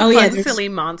 all the fun, silly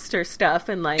monster stuff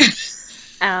and like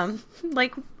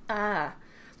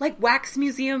wax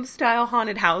museum style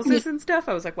haunted houses and stuff.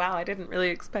 I was like, wow, I didn't really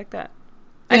expect that.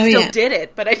 I still did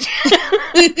it, but I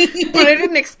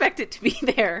didn't expect it to be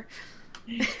there.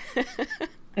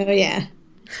 Oh yeah.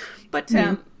 But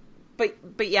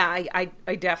yeah,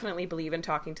 I definitely believe in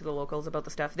talking to the locals about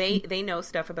the stuff. They know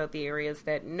stuff about the areas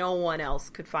that no one else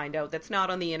could find out. That's not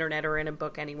on the internet or in a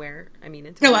book anywhere. I mean,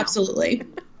 until now. Absolutely.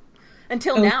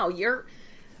 Until now, your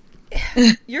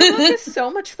book is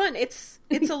so much fun. It's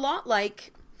a lot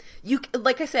like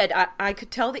I said, I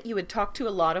could tell that you would talk to a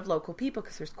lot of local people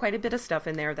because there's quite a bit of stuff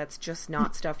in there that's just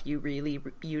not stuff you really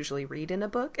usually read in a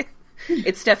book.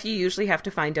 It's stuff you usually have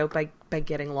to find out by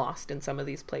getting lost in some of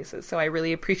these places. So I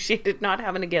really appreciated not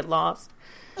having to get lost.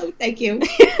 Oh, thank you.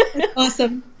 That's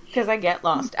awesome. Because I get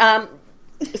lost. One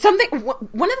of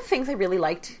the things I really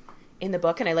liked in the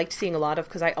book, and I liked seeing a lot of,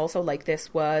 because I also like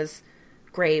this, was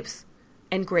graves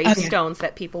and gravestones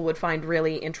that people would find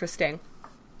really interesting.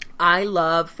 I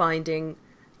love finding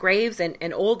graves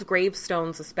and old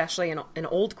gravestones, especially in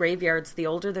old graveyards. The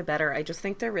older the better. I just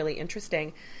think they're really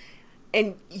interesting.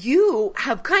 And you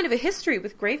have kind of a history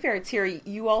with graveyards here.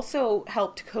 You also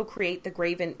helped co-create the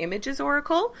Graven Images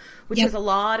Oracle, which has a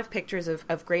lot of pictures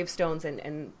of gravestones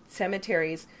and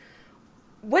cemeteries.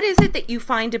 What is it that you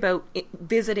find about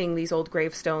visiting these old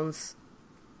gravestones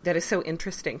that is so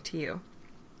interesting to you?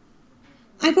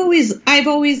 I've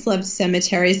always loved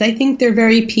cemeteries. I think they're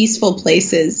very peaceful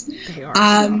places. They are.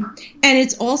 And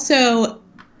it's also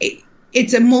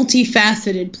it's a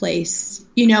multifaceted place.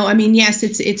 I mean, yes,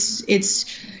 it's a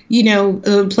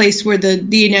place where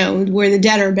where the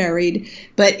dead are buried,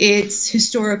 but it's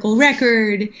historical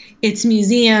record, it's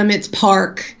museum, it's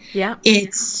park. Yeah.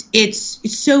 It's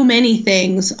so many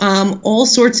things, all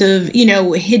sorts of,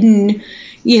 hidden,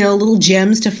 little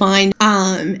gems to find.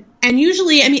 And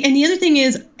usually, I mean, and the other thing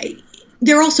is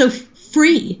they're also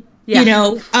free. Yeah.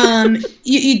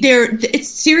 It's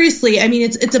seriously, I mean,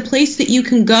 it's a place that you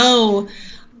can go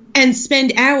and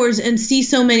spend hours and see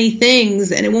so many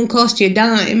things, and it won't cost you a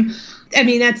dime. I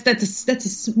mean, that's a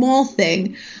small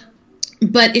thing,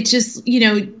 but it's just,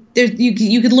 you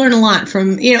could learn a lot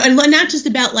from, and not just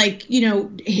about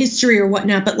history or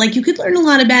whatnot, but you could learn a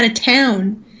lot about a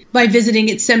town by visiting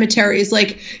its cemeteries.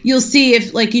 You'll see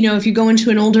if you go into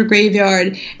an older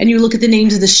graveyard and you look at the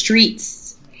names of the streets,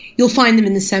 you'll find them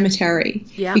in the cemetery.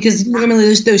 Yeah. Because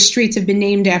normally those streets have been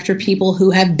named after people who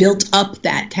have built up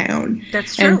that town.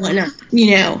 That's true. And whatnot,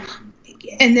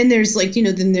 And then there's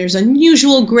then there's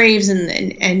unusual graves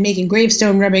and making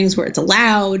gravestone rubbings where it's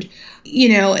allowed.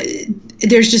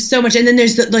 There's just so much. And then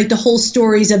there's the whole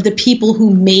stories of the people who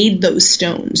made those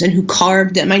stones and who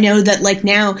carved them. I know that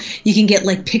now you can get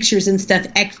pictures and stuff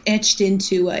etched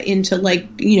into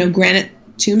granite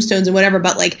tombstones and whatever,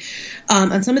 but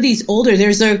on some of these older,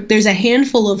 there's a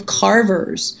handful of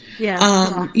carvers. Yeah.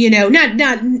 I mean,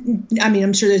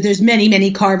 I'm sure there's many there's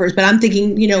many carvers, but I'm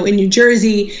thinking, in New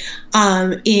Jersey,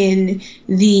 in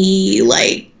the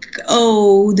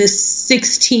the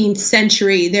 16th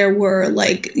century, there were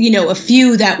a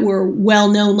few that were well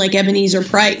known, like Ebenezer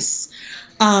Price.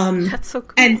 That's so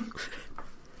cool. And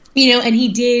and he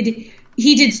did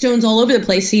stones all over the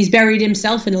place. He's buried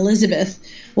himself in Elizabeth.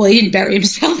 Well, he didn't bury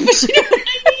himself, but you know what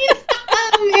I mean?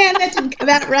 Oh, man, that didn't come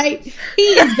out right. He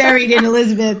is buried in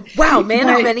Elizabeth. Wow, man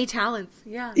of many talents.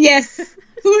 Yeah. Yes.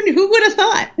 Who would have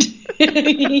thought?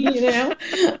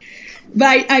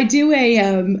 But I do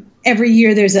every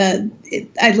year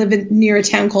I live near a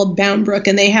town called Bound Brook,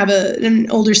 and they have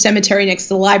an older cemetery next to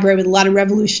the library with a lot of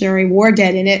Revolutionary War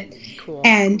dead in it. Cool.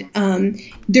 And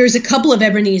there's a couple of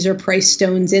Ebenezer Price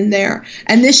stones in there.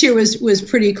 And this year was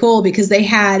pretty cool because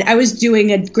I was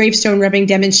doing a gravestone rubbing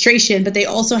demonstration, but they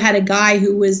also had a guy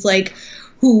who was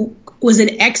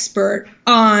an expert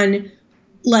on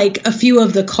a few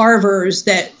of the carvers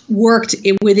that worked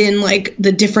within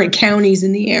the different counties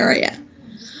in the area.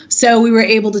 So we were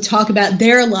able to talk about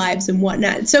their lives and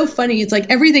whatnot. It's so funny. It's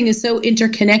everything is so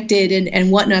interconnected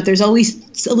and whatnot. There's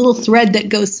always a little thread that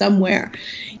goes somewhere.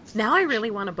 Now I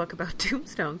really want a book about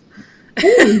tombstones.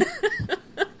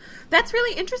 That's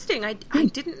really interesting. I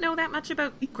didn't know that much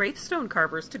about gravestone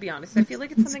carvers, to be honest. I feel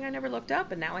like it's something I never looked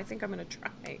up, and now I think I'm going to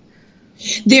try.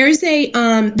 There's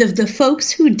the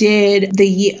folks who did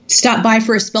the Stop By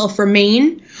for a Spell for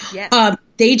Maine. Yes.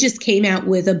 They just came out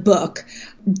with a book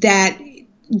that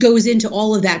goes into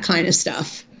all of that kind of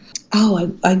stuff.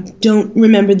 Oh, I don't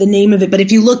remember the name of it, but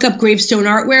if you look up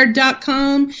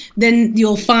gravestoneartware.com, then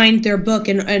you'll find their book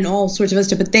and all sorts of other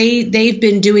stuff. But they've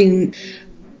been doing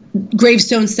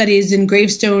gravestone studies and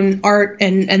gravestone art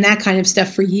and that kind of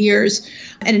stuff for years.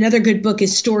 And another good book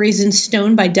is Stories in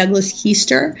Stone by Douglas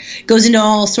Keister. Goes into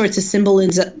all sorts of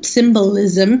symbolism,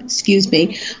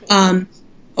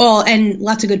 and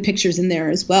lots of good pictures in there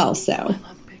as well. So. I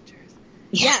love pictures.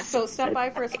 Yeah, so stop by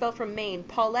for a spell from Maine.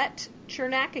 Paulette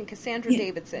Chernak and Cassandra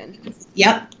Davidson.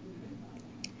 Yep.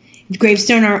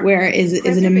 Gravestone Artware is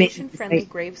an amazing friendly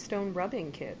gravestone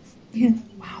rubbing kits. Yeah.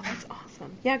 Wow, that's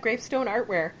awesome. Yeah, Gravestone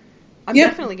Artware. I'm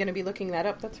definitely going to be looking that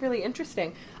up. That's really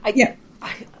interesting.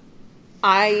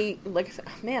 I like I said,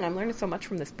 man, I'm learning so much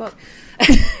from this book.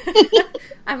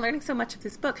 I'm learning so much of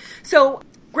this book. So,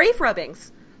 grave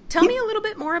rubbings. Tell me a little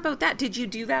bit more about that. Did you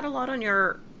do that a lot on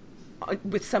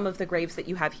with some of the graves that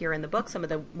you have here in the book, some of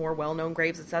the more well-known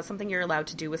graves? Is that something you're allowed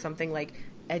to do with something like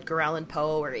Edgar Allan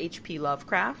Poe or H.P.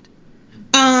 Lovecraft?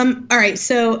 All right.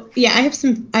 So,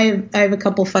 I have a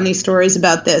couple funny stories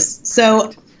about this.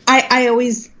 So, I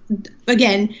always,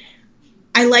 again,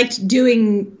 I liked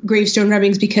doing gravestone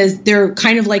rubbings because they're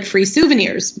kind of like free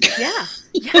souvenirs. Yeah.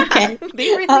 Okay. They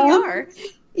really are.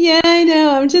 Yeah, I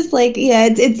know. I'm just like,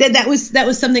 that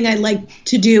was something I liked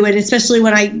to do. And especially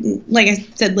when like I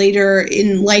said, later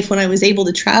in life, when I was able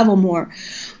to travel more,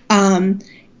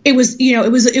 it was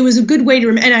a good way to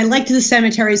and I liked the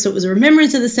cemetery. So it was a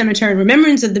remembrance of the cemetery and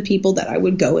remembrance of the people that I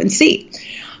would go and see.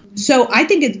 So I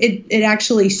think it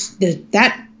actually,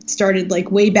 that started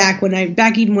like way back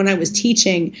even when I was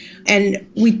teaching, and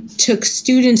we took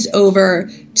students over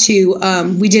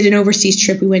to, we did an overseas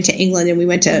trip. We went to England and we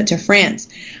went to France,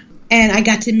 and I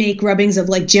got to make rubbings of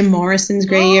like Jim Morrison's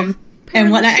grave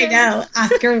and whatnot. I know,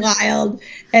 Oscar Wilde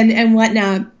and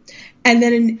whatnot. And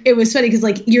then it was funny because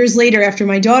like years later, after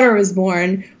my daughter was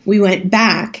born, we went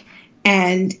back,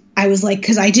 and I was like,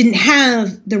 because I didn't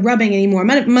have the rubbing anymore.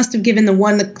 I must have given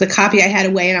the copy I had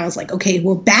away. And I was like, okay,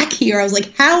 we're back here. I was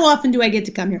like, how often do I get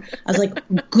to come here? I was like,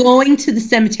 going to the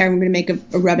cemetery. I'm going to make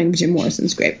a rubbing of Jim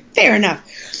Morrison's grave. Fair enough.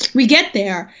 We get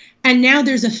there, and now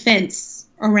there's a fence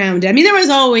around it. I mean, there was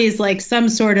always like some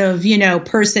sort of,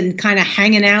 person kind of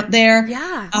hanging out there.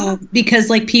 Yeah. Because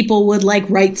like people would like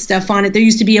write stuff on it. There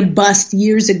used to be a bust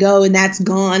years ago, and that's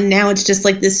gone. Now it's just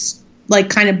like this like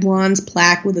kind of bronze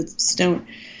plaque with a stone.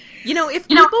 If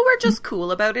people were just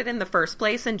cool about it in the first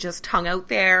place and just hung out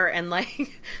there and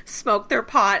like smoked their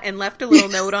pot and left a little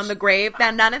note on the grave,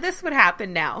 then none of this would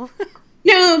happen now.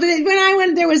 No, but when I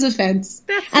went, there was a fence.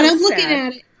 That's so and I'm sad. Looking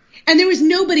at it, and there was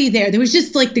nobody there. There was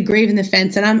just like the grave and the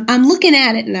fence, and I'm looking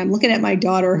at it, and I'm looking at my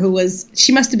daughter,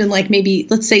 she must have been like maybe,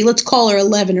 let's call her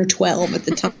 11 or 12 at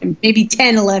the time, maybe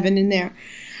 10, 11 in there.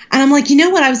 And I'm like, you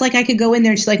know what? I was like, I could go in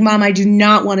there. And she's like, Mom, I do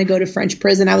not want to go to French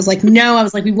prison. I was like, no. I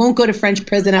was like, we won't go to French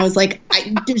prison. I was like,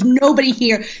 there's nobody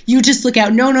here. You just look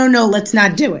out. No, let's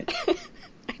not do it.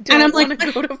 I don't want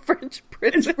to go to French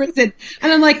prison.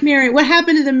 And I'm like, Mary, what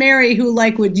happened to the Mary who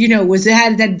like would,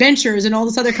 had adventures and all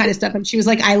this other kind of stuff? And she was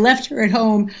like, I left her at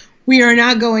home. We are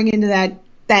not going into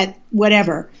that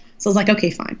whatever. So I was like,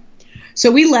 okay, fine. So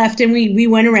we left, and we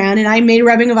went around, and I made a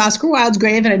rubbing of Oscar Wilde's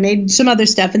grave, and I made some other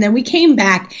stuff, and then we came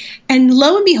back, and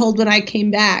lo and behold, when I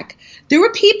came back, there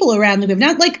were people around the grave,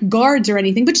 not like guards or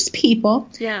anything, but just people.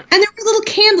 Yeah. And there were little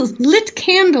candles, lit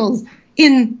candles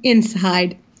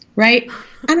inside, right?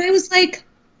 And I was like,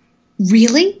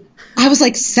 really? I was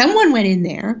like, someone went in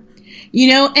there.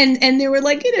 And they were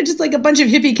like, just like a bunch of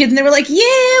hippie kids. And they were like, yeah,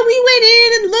 we went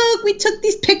in and look, we took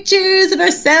these pictures of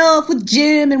ourselves with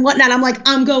Jim and whatnot. I'm like,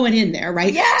 I'm going in there,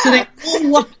 right? Yeah.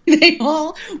 So they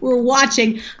all were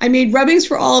watching. I made rubbings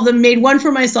for all of them, made one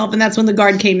for myself, and that's when the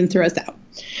guard came and threw us out.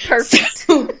 Perfect.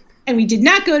 And we did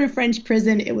not go to French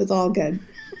prison. It was all good.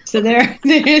 So there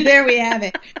we have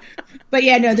it. But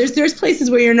yeah, no, there's places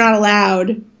where you're not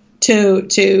allowed to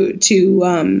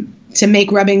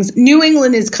make rubbings. New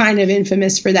England is kind of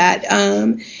infamous for that.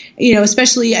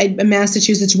 Especially in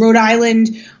Massachusetts, Rhode Island,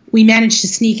 we managed to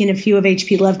sneak in a few of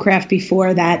H.P. Lovecraft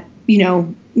before that,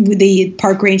 the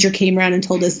park ranger came around and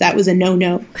told us that was a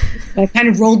no-no. I kind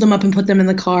of rolled them up and put them in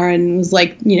the car and was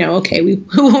like, okay, we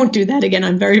won't do that again.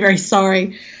 I'm very, very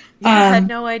sorry. I had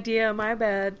no idea. My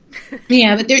bad.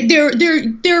 Yeah, but they're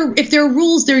if there are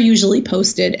rules, they're usually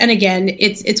posted. And again,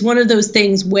 it's one of those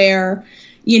things where,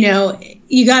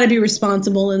 you got to be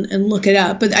responsible and look it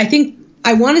up. But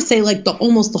I want to say like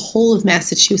almost the whole of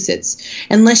Massachusetts,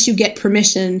 unless you get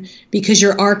permission because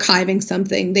you're archiving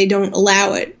something, they don't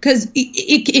allow it. Because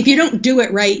if you don't do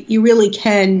it right, you really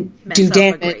can do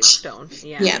damage. A gravestone.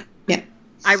 Yeah.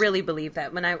 I really believe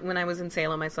that. When I was in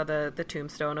Salem, I saw the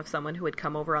tombstone of someone who had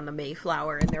come over on the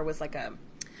Mayflower, and there was like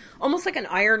almost like an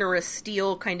iron or a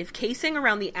steel kind of casing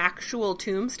around the actual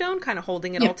tombstone, kind of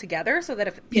holding it all together, so that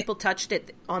if people touched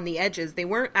it on the edges, they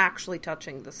weren't actually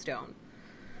touching the stone.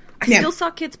 I still saw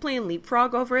kids playing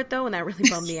leapfrog over it, though, and that really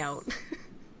bummed me out.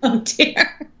 Oh,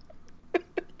 dear.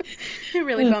 It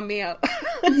really bummed me out.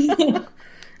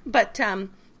 But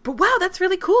But wow, that's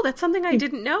really cool. That's something I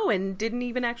didn't know and didn't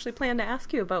even actually plan to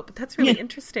ask you about. But that's really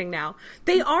interesting now.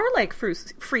 They are like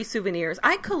free souvenirs.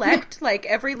 I collect like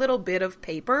every little bit of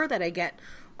paper that I get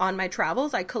on my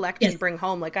travels. I collect and bring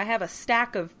home. Like I have a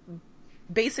stack of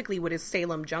basically what is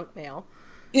Salem junk mail.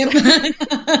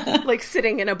 Yep. Like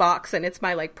sitting in a box, and it's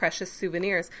my like precious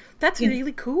souvenirs. That's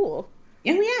really cool.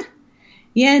 Oh yeah.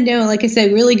 Yeah, no, like I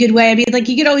said, really good way. I mean, like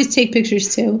you could always take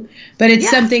pictures too, but it's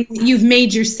something you've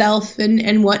made yourself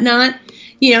and whatnot,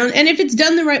 you know. And if it's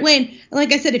done the right way, and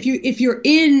like I said, if you're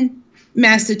in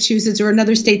Massachusetts or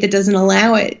another state that doesn't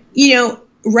allow it, you know,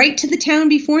 write to the town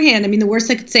beforehand. I mean, the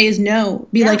worst I could say is no.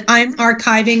 Be like, I'm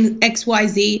archiving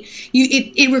XYZ.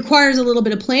 It requires a little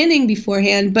bit of planning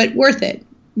beforehand, but worth it,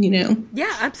 you know.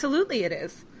 Yeah, absolutely, it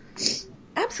is.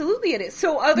 Absolutely it is.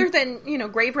 So other than, you know,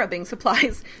 grave rubbing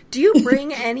supplies, do you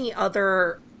bring any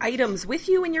other items with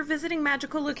you when you're visiting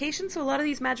magical locations? So a lot of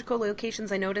these magical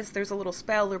locations, I noticed there's a little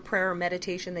spell or prayer or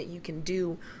meditation that you can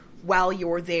do while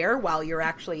you're there, while you're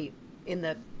actually in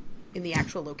the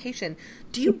actual location.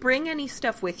 Do you bring any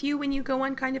stuff with you when you go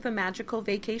on kind of a magical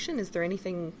vacation? Is there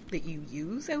anything that you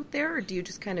use out there, or do you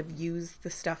just kind of use the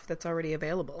stuff that's already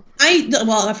available?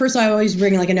 Well, first I always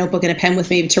bring like a notebook and a pen with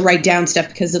me to write down stuff,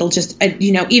 because it'll just,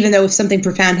 you know, even though if something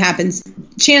profound happens,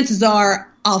 chances are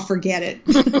I'll forget it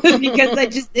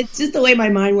because it's just the way my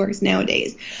mind works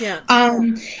nowadays. Yeah.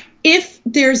 If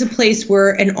there's a place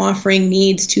where an offering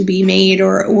needs to be made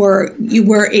or where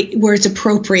it's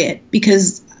appropriate,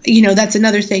 because you know, that's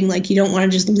another thing. Like, you don't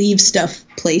want to just leave stuff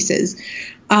places.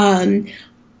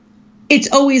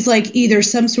 It's always like either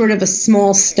some sort of a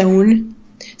small stone,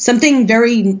 something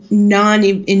very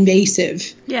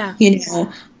non-invasive. Yeah. You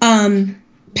know,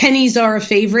 pennies are a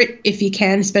favorite if you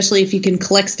can, especially if you can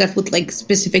collect stuff with like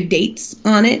specific dates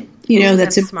on it. You know,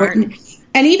 that's important. Smart.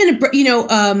 And even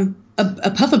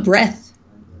a puff of breath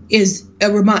is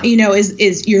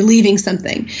is you're leaving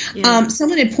something. Yeah.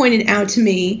 Someone had pointed out to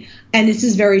me, and this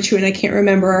is very true, and I can't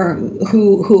remember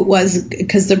who it was,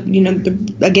 because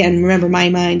again, remember my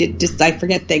mind, I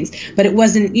forget things, but it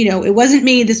wasn't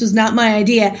me. This was not my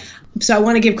idea. So I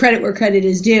want to give credit where credit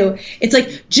is due. It's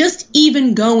like just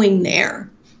even going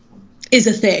there is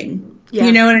a thing. Yeah.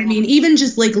 You know what I mean? Even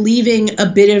just like leaving a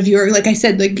bit of your, like I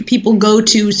said, like people go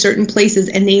to certain places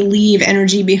and they leave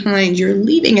energy behind. You're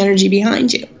leaving energy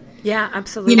behind you. Yeah,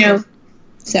 absolutely. You know?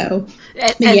 So,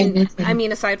 and I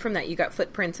mean, aside from that, you got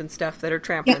footprints and stuff that are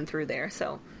trampling through there.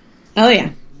 So, oh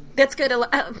yeah, that's good.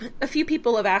 A few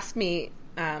people have asked me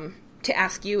to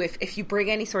ask you if you bring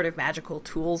any sort of magical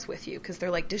tools with you, because they're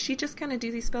like, does she just kind of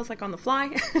do these spells like on the fly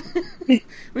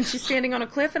when she's standing on a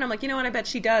cliff? And I'm like, you know what? I bet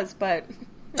she does, but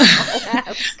I'll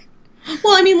ask.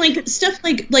 Well, I mean, like stuff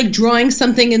like drawing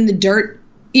something in the dirt.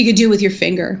 You could do with your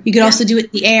finger. You could also do it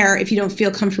in the air if you don't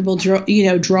feel comfortable,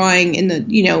 drawing in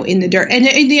the dirt. And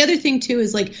the other thing too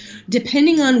is like,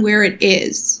 depending on where it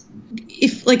is,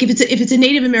 if it's a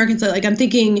Native American site, like I'm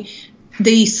thinking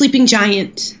the Sleeping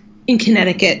Giant in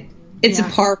Connecticut, it's a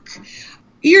park.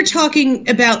 You're talking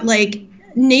about like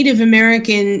Native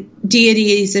American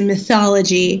deities and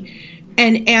mythology,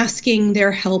 and asking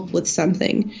their help with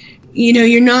something. You know,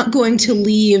 you're not going to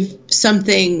leave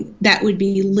something that would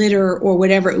be litter or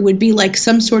whatever. It would be like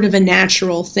some sort of a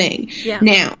natural thing. Yeah.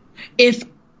 Now, if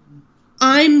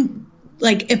I'm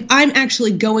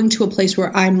actually going to a place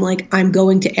where I'm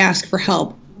going to ask for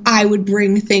help, I would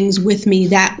bring things with me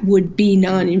that would be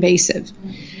non-invasive.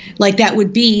 Like that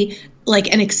would be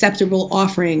like an acceptable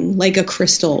offering, like a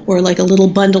crystal or like a little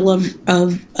bundle of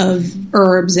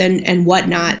herbs and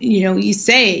whatnot. You know, you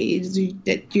say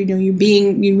that,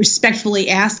 you respectfully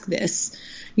ask this.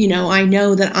 You know, I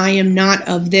know that I am not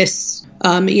of this,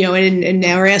 and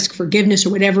now ask forgiveness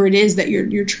or whatever it is that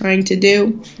you're trying to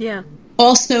do. Yeah.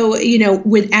 Also,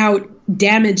 without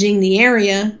damaging the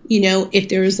area, if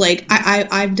there's like,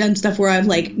 I've done stuff where I've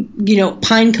like,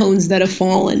 pine cones that have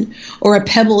fallen or a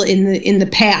pebble in the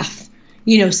path.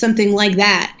 Something like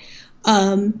that.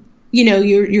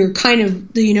 You're kind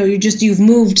of, you've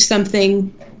moved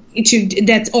something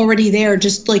that's already there,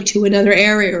 just like to another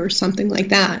area or something like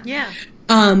that. Yeah.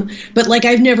 But like,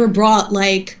 I've never brought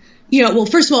like, well,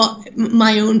 first of all,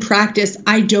 my own practice,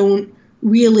 I don't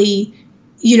really,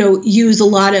 use a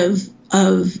lot of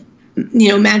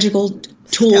magical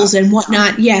tools stuff and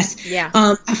whatnot. Yes. Yeah.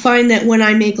 I find that when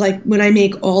I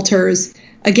make altars,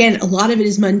 again, a lot of it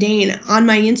is mundane. On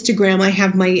my Instagram,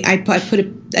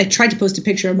 I tried to post a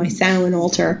picture of my Samhain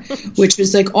altar, which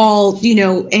was like all,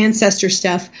 ancestor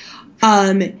stuff.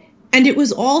 And it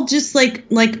was all just like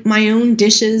my own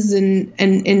dishes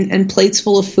and plates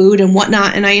full of food and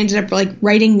whatnot. And I ended up like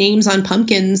writing names on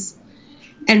pumpkins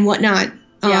and whatnot,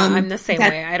 Yeah, I'm the same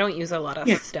way. I don't use a lot of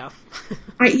stuff.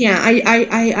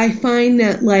 I find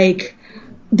that, like,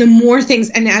 the more things,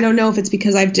 and I don't know if it's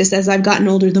because as I've gotten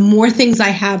older, the more things I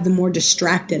have, the more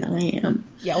distracted I am.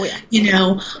 Yeah, oh yeah. You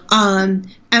know, and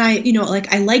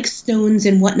I like stones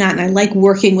and whatnot, and I like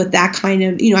working with that kind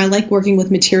of, I like working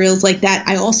with materials like that.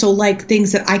 I also like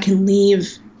things that I can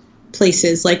leave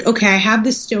places. Like, okay, I have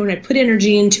this stone, I put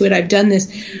energy into it, I've done this,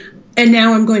 and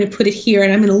now I'm going to put it here,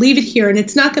 and I'm going to leave it here, and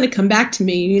it's not going to come back to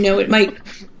me. It might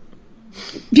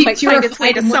find its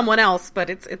way to someone else, but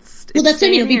it's well, that's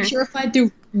it. It'll be purified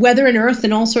through weather and earth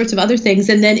and all sorts of other things,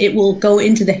 and then it will go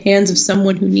into the hands of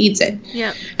someone who needs it.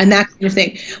 Yeah, and that kind of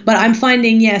thing. But I'm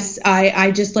finding, yes,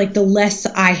 I just like the less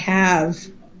I have,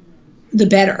 the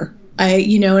better.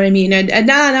 You know what I mean?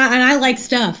 And I like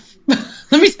stuff.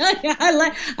 Let me tell you,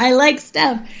 I like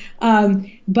stuff.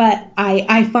 But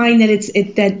I find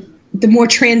that that the more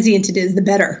transient it is, the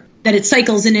better. That it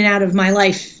cycles in and out of my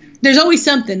life. There's always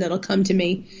something that'll come to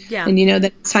me. Yeah. And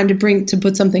that it's time to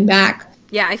put something back.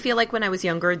 Yeah, I feel like when I was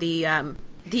younger, the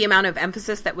amount of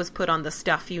emphasis that was put on the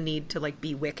stuff you need to, like,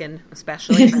 be Wiccan,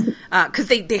 especially, because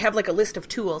they have, like, a list of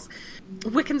tools.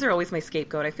 Wiccans are always my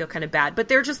scapegoat. I feel kind of bad, but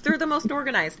they're the most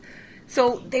organized.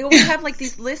 So they always have, like,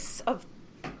 these lists of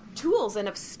tools and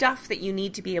of stuff that you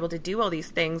need to be able to do all these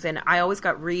things, and I always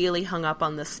got really hung up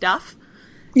on the stuff.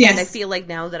 Yes. And I feel like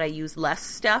now that I use less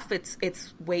stuff, it's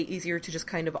way easier to just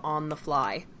kind of on the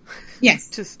fly. Yes.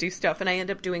 Just do stuff, and I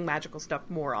end up doing magical stuff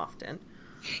more often.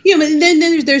 Yeah, but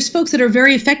then there's folks that are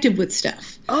very effective with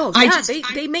stuff. Oh, yeah,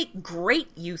 they make great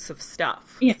use of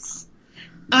stuff. Yes.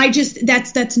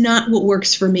 That's not what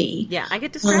works for me. Yeah, I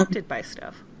get distracted by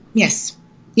stuff. Yes.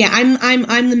 Yeah,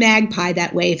 I'm the magpie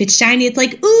that way. If it's shiny, it's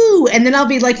like, ooh, and then I'll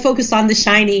be, like, focused on the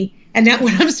shiny and not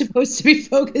what I'm supposed to be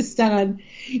focused on.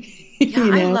 Yeah,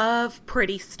 I love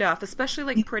pretty stuff, especially,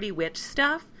 like, pretty witch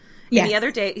stuff. Yes. And the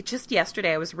other day, just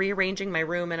yesterday, I was rearranging my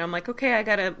room, and I'm like,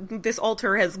 okay, this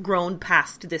altar has grown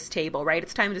past this table, right?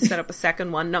 It's time to set up a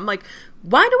second one. And I'm like,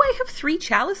 why do I have 3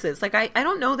 chalices? Like, I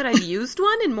don't know that I've used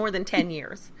one in more than 10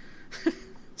 years.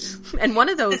 And one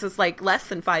of those is, like, less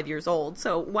than 5 years old.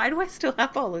 So why do I still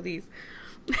have all of these?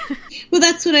 Well,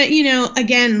 that's what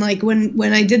again, like,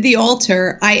 when I did the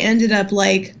altar, I ended up,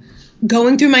 like,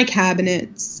 going through my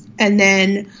cabinets, and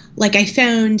then, like, I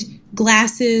found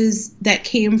glasses that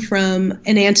came from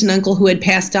an aunt and uncle who had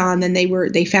passed on, and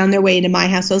they found their way into my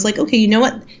house. So I was like, okay, you know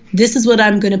what? This is what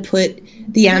I'm going to put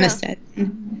the anisette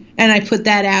in. And I put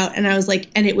that out, and I was like,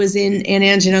 and it was in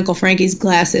Aunt and Uncle Frankie's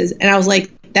glasses. And I was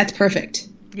like, that's perfect.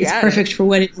 Yeah. It's perfect for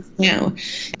what it is now.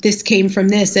 This came from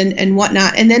this and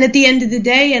whatnot. And then at the end of the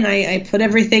day, and I put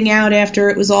everything out after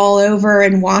it was all over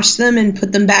and washed them and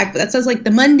put them back. But that sounds like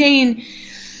the mundane,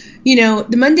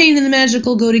 the mundane and the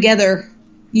magical go together.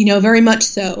 Very much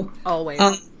so. Always.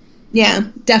 Yeah,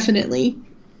 definitely.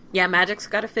 Yeah, magic's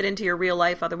got to fit into your real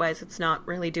life, otherwise it's not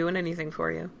really doing anything for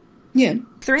you. Yeah.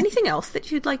 Is there anything else that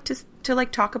you'd like to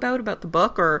talk about the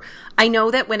book? Or I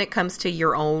know that when it comes to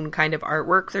your own kind of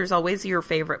artwork, there's always your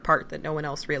favorite part that no one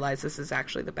else realizes is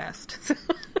actually the best.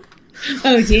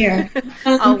 Oh, dear.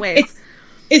 Always.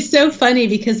 It's so funny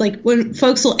because, like, when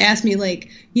folks will ask me, like,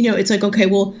 it's like, okay,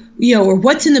 well, or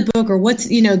what's in the book, or what's,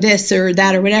 this or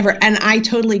that or whatever. And I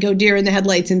totally go deer in the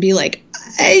headlights and be like,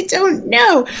 I don't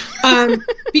know.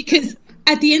 Because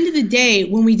at the end of the day,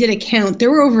 when we did a count,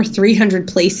 there were over 300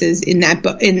 places in that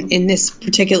book, in this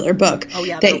particular book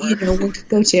that, we could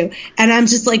go to. And I'm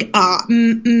just like,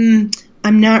 I'm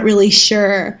not really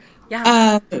sure.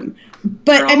 Yeah.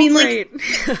 But I mean, like,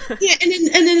 yeah, and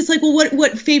then it's like, well,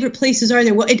 what favorite places are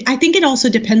there? Well, I think it also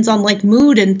depends on, like,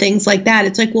 mood and things like that.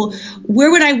 It's like, well,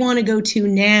 where would I want to go to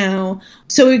now?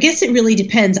 So I guess it really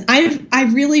depends.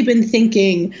 I've really been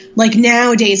thinking, like,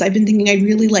 nowadays I've been thinking I'd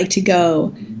really like to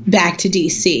go back to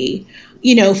DC,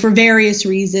 for various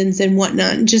reasons and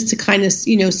whatnot, and just to kind of,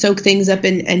 soak things up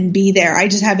and be there. I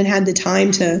just haven't had the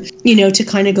time to, to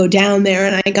kind of go down there,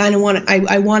 and I kind of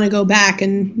I want to go back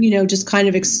and, just kind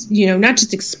of, not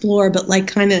just explore, but, like,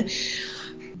 kind of,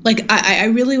 like, I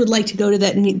really would like to go to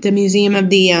the Museum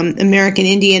of the American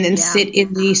Indian and sit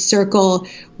in the circle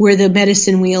where the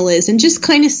medicine wheel is, and just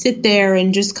kind of sit there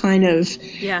and just kind of,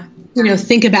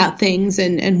 think about things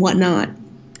and whatnot.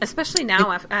 Especially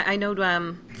now, I know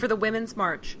for the Women's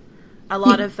March, a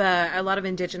lot of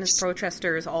Indigenous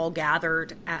protesters all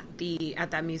gathered at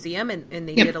that museum, and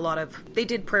they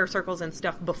did prayer circles and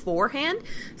stuff beforehand.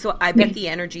 So I bet the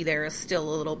energy there is still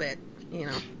a little bit,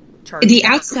 charged. The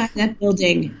outside of that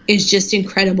building is just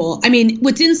incredible. I mean,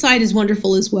 what's inside is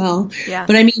wonderful as well. Yeah.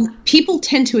 But I mean, people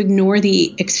tend to ignore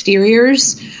the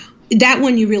exteriors. That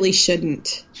one you really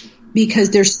shouldn't. because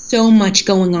there's so much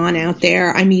going on out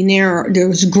there. I mean,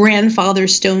 there's grandfather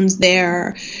stones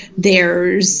there.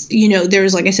 There's,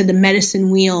 like I said, the medicine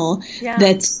wheel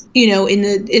that's, in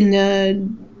the,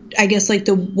 I guess like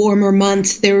the warmer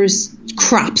months, there's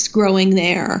crops growing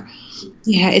there.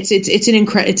 Yeah, it's an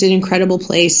incredible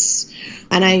place.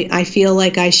 And I feel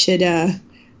like I should at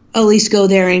least go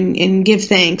there and give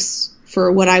thanks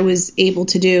for what I was able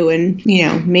to do. And,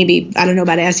 maybe, I don't know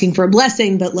about asking for a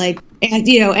blessing, but like,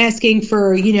 asking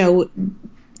for,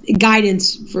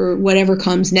 guidance for whatever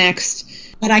comes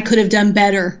next. But I could have done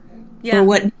better, or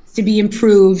what needs to be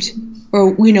improved,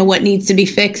 or, what needs to be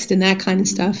fixed and that kind of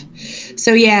stuff.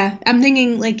 So, yeah, I'm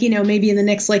thinking like, maybe in the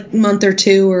next like month or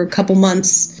two or a couple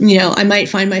months, I might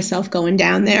find myself going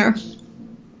down there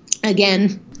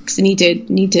again, because I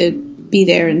need to be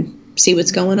there and see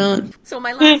what's going on. So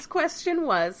my last question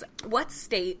was, what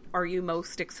state are you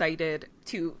most excited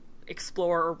to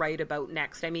explore or write about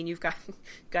next? I mean, you've got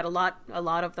a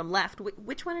lot of them left.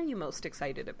 Which one are you most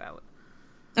excited about?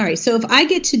 All right. So if I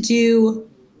get to do,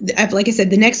 like I said,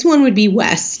 the next one would be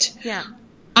West. Yeah.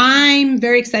 I'm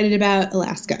very excited about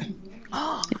Alaska.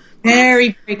 Oh,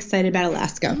 very excited about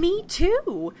Alaska. Me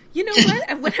too. You know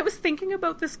what? When I was thinking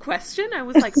about this question, I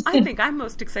was like, I think I'm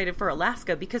most excited for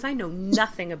Alaska because I know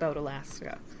nothing about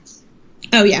Alaska.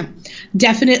 Oh, yeah.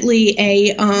 Definitely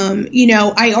I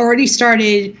already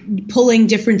started pulling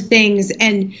different things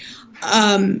and,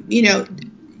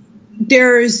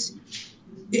 there's,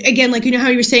 again, like, how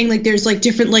you were saying, like, there's like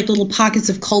different, like little pockets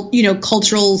of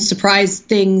cultural surprise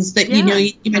things that, you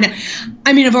might not.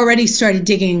 I mean, I've already started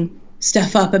digging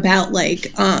stuff up about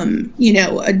like,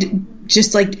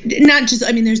 just like, not just,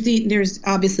 I mean, there's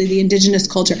obviously the indigenous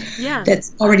culture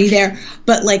that's already there,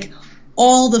 but like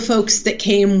all the folks that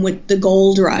came with the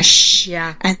gold rush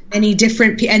and many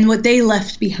different, and what they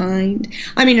left behind.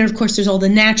 I mean, and of course there's all the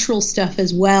natural stuff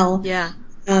as well. Yeah.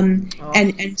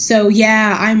 And so,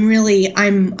 I'm really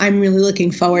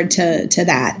looking forward to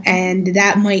that. And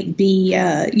that might be,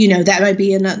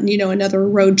 another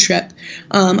road trip.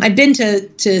 I've been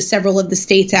to several of the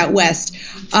states out West,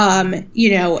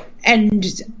 and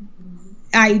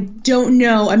I don't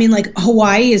know. I mean, like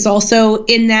Hawaii is also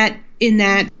in that,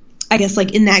 I guess,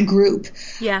 like in that group.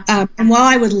 Yeah. And while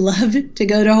I would love to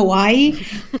go to Hawaii,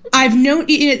 I've known, and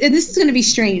this is going to be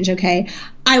strange. Okay.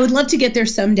 I would love to get there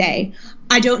someday.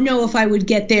 I don't know if I would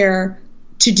get there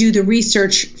to do the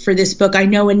research for this book. I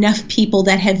know enough people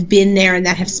that have been there and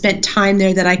that have spent time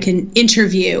there that I can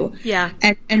interview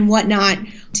and whatnot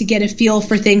to get a feel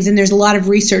for things. And there's a lot of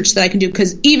research that I can do,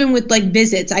 because even with like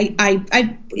visits,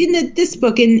 I in this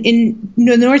book in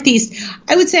the Northeast,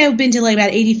 I would say I've been to like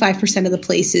about 85% of the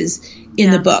places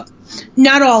in the book.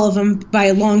 Not all of them by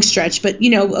a long stretch, but,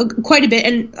 quite a bit.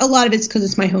 And a lot of it's because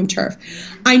it's my home turf.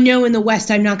 I know in the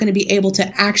West, I'm not going to be able to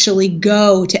actually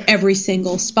go to every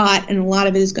single spot. And a lot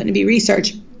of it is going to be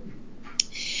research.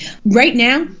 Right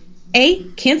now,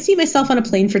 can't see myself on a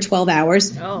plane for 12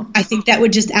 hours. Oh. I think that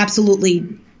would just absolutely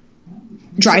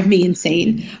drive me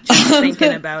insane. Just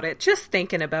thinking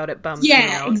about it bums me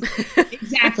out.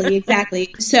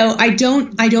 Exactly. So I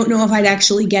don't know if I'd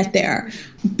actually get there.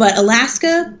 But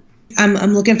Alaska,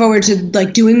 I'm looking forward to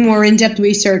like doing more in-depth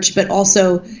research, but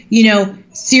also,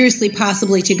 seriously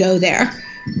possibly to go there.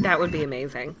 That would be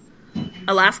amazing.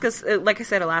 Alaska's, like I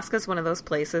said, Alaska's one of those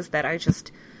places that I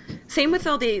just, same with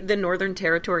all the northern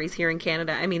territories here in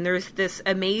Canada. I mean, there's this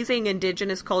amazing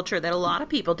indigenous culture that a lot of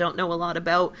people don't know a lot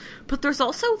about, but there's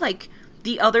also like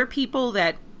the other people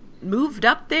that moved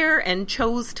up there and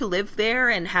chose to live there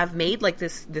and have made like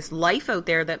this life out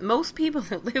there that most people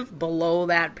that live below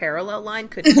that parallel line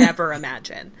could never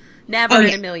imagine. Never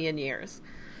in a million years.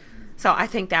 So I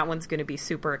think that one's going to be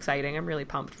super exciting. I'm really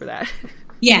pumped for that.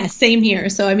 Yeah, same here.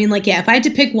 So, I mean, like, if I had to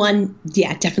pick one,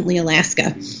 definitely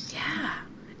Alaska. Yeah.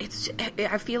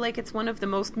 I feel like it's one of the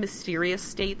most mysterious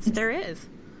states there is.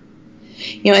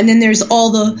 And then there's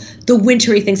all the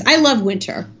wintry things. I love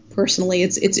winter. Personally,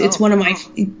 it's one of my.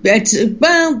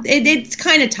 It's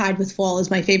kind of tied with fall as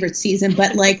my favorite season,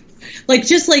 but like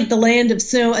just like the land of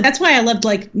snow. That's why I loved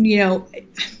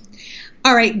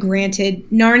All right, granted,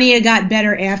 Narnia got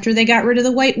better after they got rid of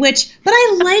the White Witch, but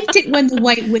I liked it when the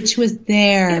White Witch was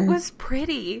there. It was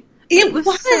pretty. It was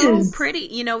so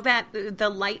pretty. That the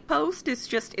light post is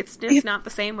just not the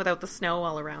same without the snow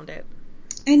all around it.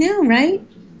 I know, right?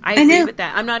 I agree with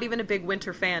that. I'm not even a big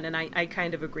winter fan, and I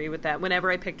kind of agree with that.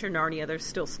 Whenever I picture Narnia, there's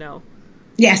still snow.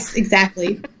 Yes,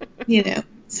 exactly.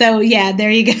 So yeah, there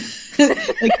you go.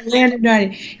 Like the land of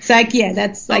Narnia.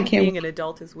 It's like, I can't. Being an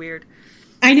adult is weird.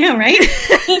 I know, right?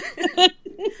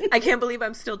 I can't believe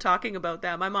I'm still talking about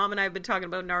that. My mom and I have been talking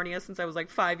about Narnia since I was like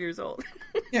 5 years old.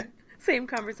 Yeah. Same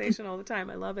conversation all the time.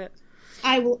 I love it.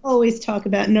 I will always talk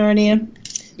about Narnia.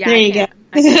 Yeah, there you go.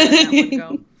 I can't let that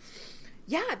one go.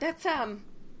 Yeah,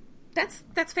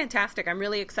 that's fantastic. I'm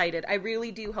really excited. I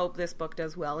really do hope this book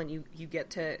does well and you get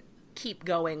to keep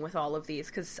going with all of these,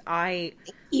 because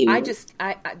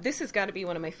this has got to be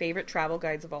one of my favorite travel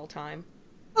guides of all time.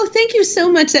 Oh, thank you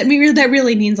so much. That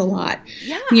really means a lot.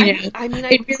 Yeah,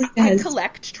 I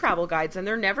collect travel guides, and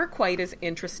they're never quite as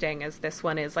interesting as this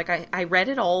one is. Like, I read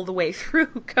it all the way through,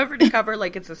 cover to cover,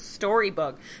 like it's a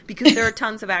storybook, because there are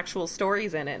tons of actual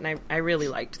stories in it, and I really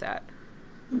liked that.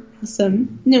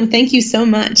 Awesome. No, thank you so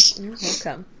much. You're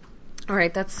welcome. All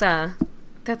right, that's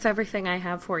everything I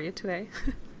have for you today.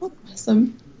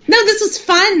 Awesome. No, this was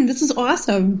fun. This was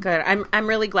awesome. Good. I'm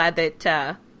really glad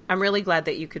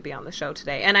that you could be on the show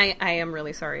today, and I am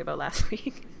really sorry about last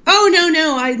week. Oh,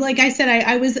 no. Like I said,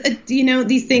 I was,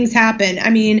 these things happen.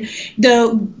 I mean,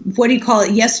 what do you call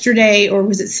it? Yesterday, or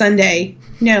was it Sunday?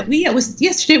 No,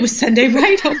 yesterday was Sunday,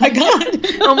 right? Oh my God.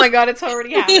 Oh my God. It's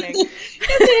already happening.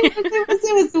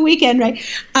 it was the weekend, right?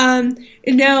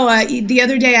 The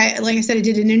other day, like I said, I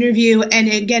did an interview,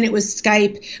 and again, it was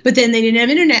Skype, but then they didn't have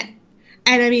internet.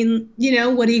 And I mean,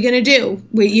 what are you going to do?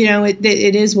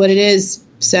 It is what it is.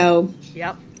 So,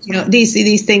 yep.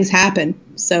 These things happen.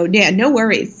 So yeah, no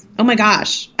worries. Oh my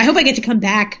gosh. I hope I get to come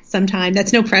back sometime.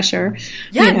 That's no pressure.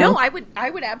 Yeah, no, I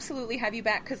would absolutely have you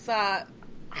back, because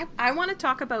I want to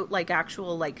talk about like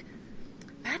actual like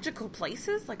magical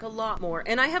places, like a lot more.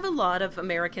 And I have a lot of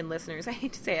American listeners. I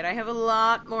hate to say it. I have a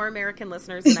lot more American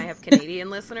listeners than I have Canadian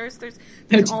listeners.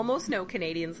 There's almost no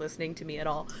Canadians listening to me at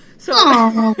all. So,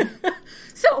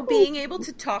 so being able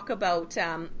to talk about,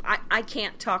 I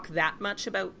can't talk that much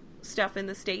about stuff in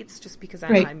the States just because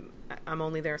I'm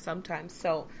only there sometimes.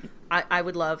 So I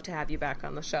would love to have you back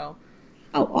on the show.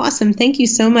 Oh, awesome! Thank you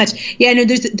so much. Yeah, no,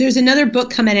 there's another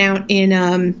book coming out in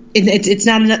it's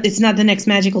not the next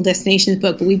Magical Destinations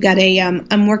book, but we've got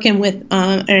I'm working with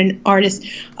an artist,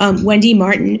 Wendy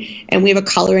Martin, and we have a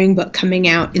coloring book coming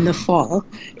out in the fall.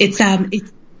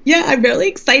 Yeah, I'm really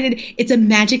excited. It's a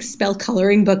magic spell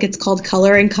coloring book. It's called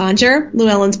Color and Conjure.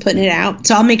 Llewellyn's putting it out,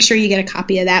 so I'll make sure you get a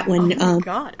copy of that when. Oh my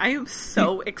God, I am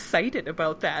so excited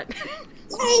about that.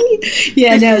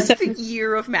 Yeah, this is the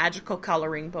year of magical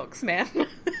coloring books, man.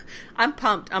 I'm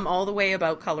pumped. I'm all the way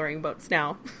about coloring books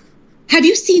now. Have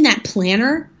you seen that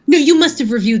planner? No, you must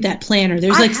have reviewed that planner.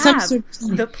 There's some sort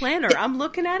of the planner. I'm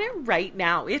looking at it right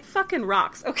now. It fucking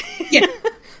rocks. Okay. Yeah.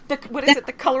 What is it?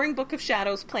 The Coloring Book of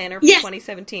Shadows planner for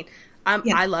 2017.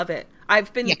 I love it.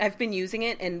 I've been using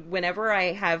it, and whenever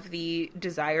I have the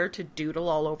desire to doodle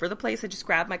all over the place, I just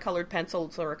grab my colored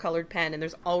pencils or a colored pen, and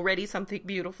there's already something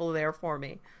beautiful there for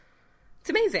me. It's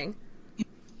amazing.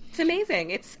 It's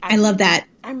amazing. I love that.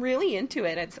 I'm really into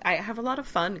it. I have a lot of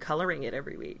fun coloring it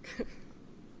every week.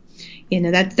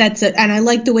 That's it. And I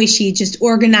like the way she just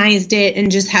organized it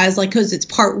and just has because it's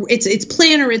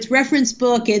planner, it's reference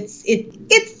book, it's a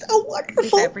wonderful.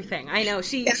 It's everything. I know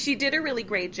she did a really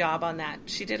great job on that.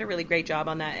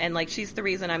 And she's the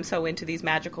reason I'm so into these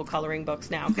magical coloring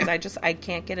books now, because I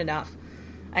can't get enough.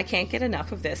 I can't get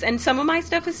enough of this. And some of my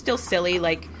stuff is still silly.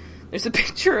 Like there's a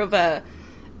picture of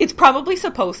it's probably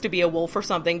supposed to be a wolf or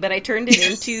something, but I turned it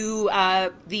into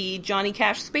the Johnny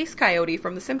Cash space coyote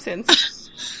from The Simpsons.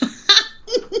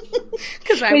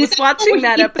 Because I was watching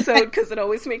that episode because it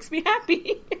always makes me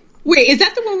happy. Wait, is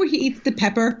that the one where he eats the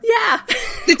pepper? Yeah.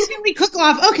 The chili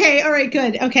cook-off. Okay, all right,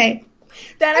 good. Okay.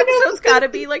 That episode's got to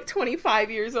be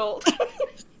 25 years old.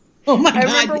 Oh my God. I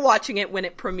remember watching it when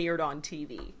it premiered on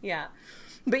TV. Yeah.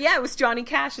 But yeah, it was Johnny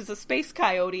Cash as a space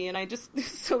coyote, and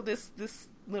this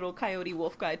little coyote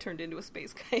wolf guy turned into a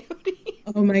space coyote.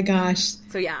 Oh my gosh.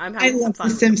 So yeah, I'm having some fun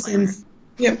with The Simpsons.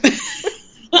 Yep.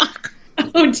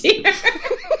 Oh dear.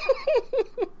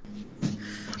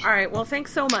 All right. Well,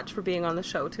 thanks so much for being on the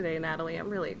show today, Natalie. I'm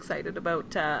really excited about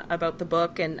the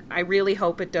book, and I really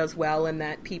hope it does well and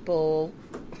that people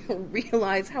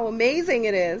realize how amazing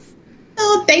it is.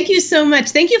 Oh, thank you so much.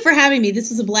 Thank you for having me. This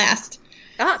was a blast.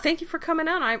 Thank you for coming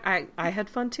on. I had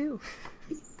fun too.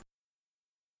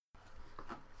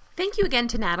 Thank you again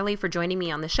to Natalie for joining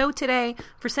me on the show today,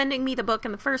 for sending me the book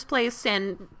in the first place,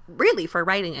 and really for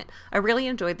writing it. I really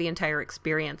enjoyed the entire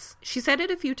experience. She said it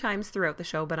a few times throughout the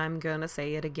show, but I'm going to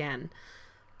say it again.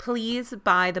 Please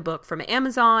buy the book from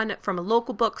Amazon, from a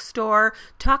local bookstore.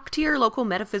 Talk to your local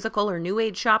metaphysical or new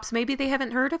age shops. Maybe they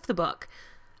haven't heard of the book.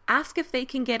 Ask if they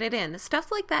can get it in.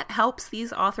 Stuff like that helps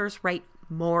these authors write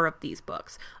more of these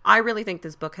books. I really think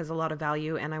this book has a lot of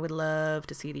value, and I would love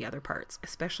to see the other parts,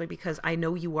 especially because I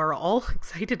know you are all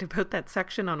excited about that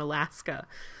section on Alaska.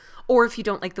 Or if you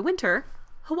don't like the winter,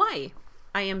 Hawaii.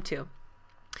 I am too.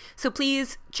 So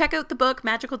please check out the book,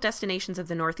 Magical Destinations of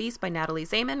the Northeast by Natalie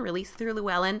Zaman, released through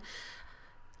Llewellyn.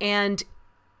 And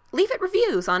leave it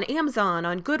reviews on Amazon,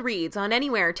 on Goodreads, on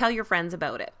anywhere. Tell your friends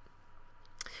about it.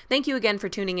 Thank you again for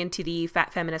tuning into the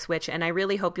Fat Feminist Witch, and I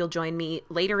really hope you'll join me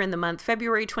later in the month.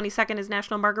 February 22nd is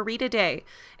National Margarita Day,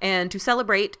 and to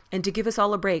celebrate and to give us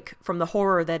all a break from the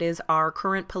horror that is our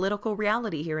current political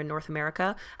reality here in North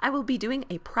America, I will be doing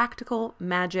a practical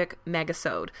magic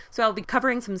megasode. So I'll be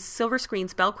covering some silver screen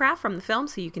spellcraft from the film,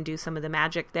 so you can do some of the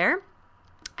magic there.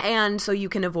 And so you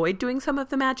can avoid doing some of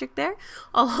the magic there.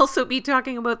 I'll also be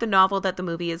talking about the novel that the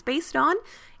movie is based on,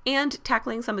 and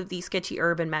tackling some of the sketchy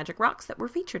herb and magic rocks that were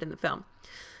featured in the film.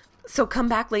 So come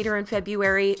back later in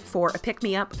February for a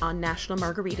pick-me-up on National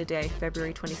Margarita Day,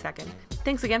 February 22nd.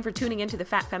 Thanks again for tuning into the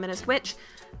Fat Feminist Witch.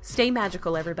 Stay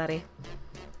magical, everybody.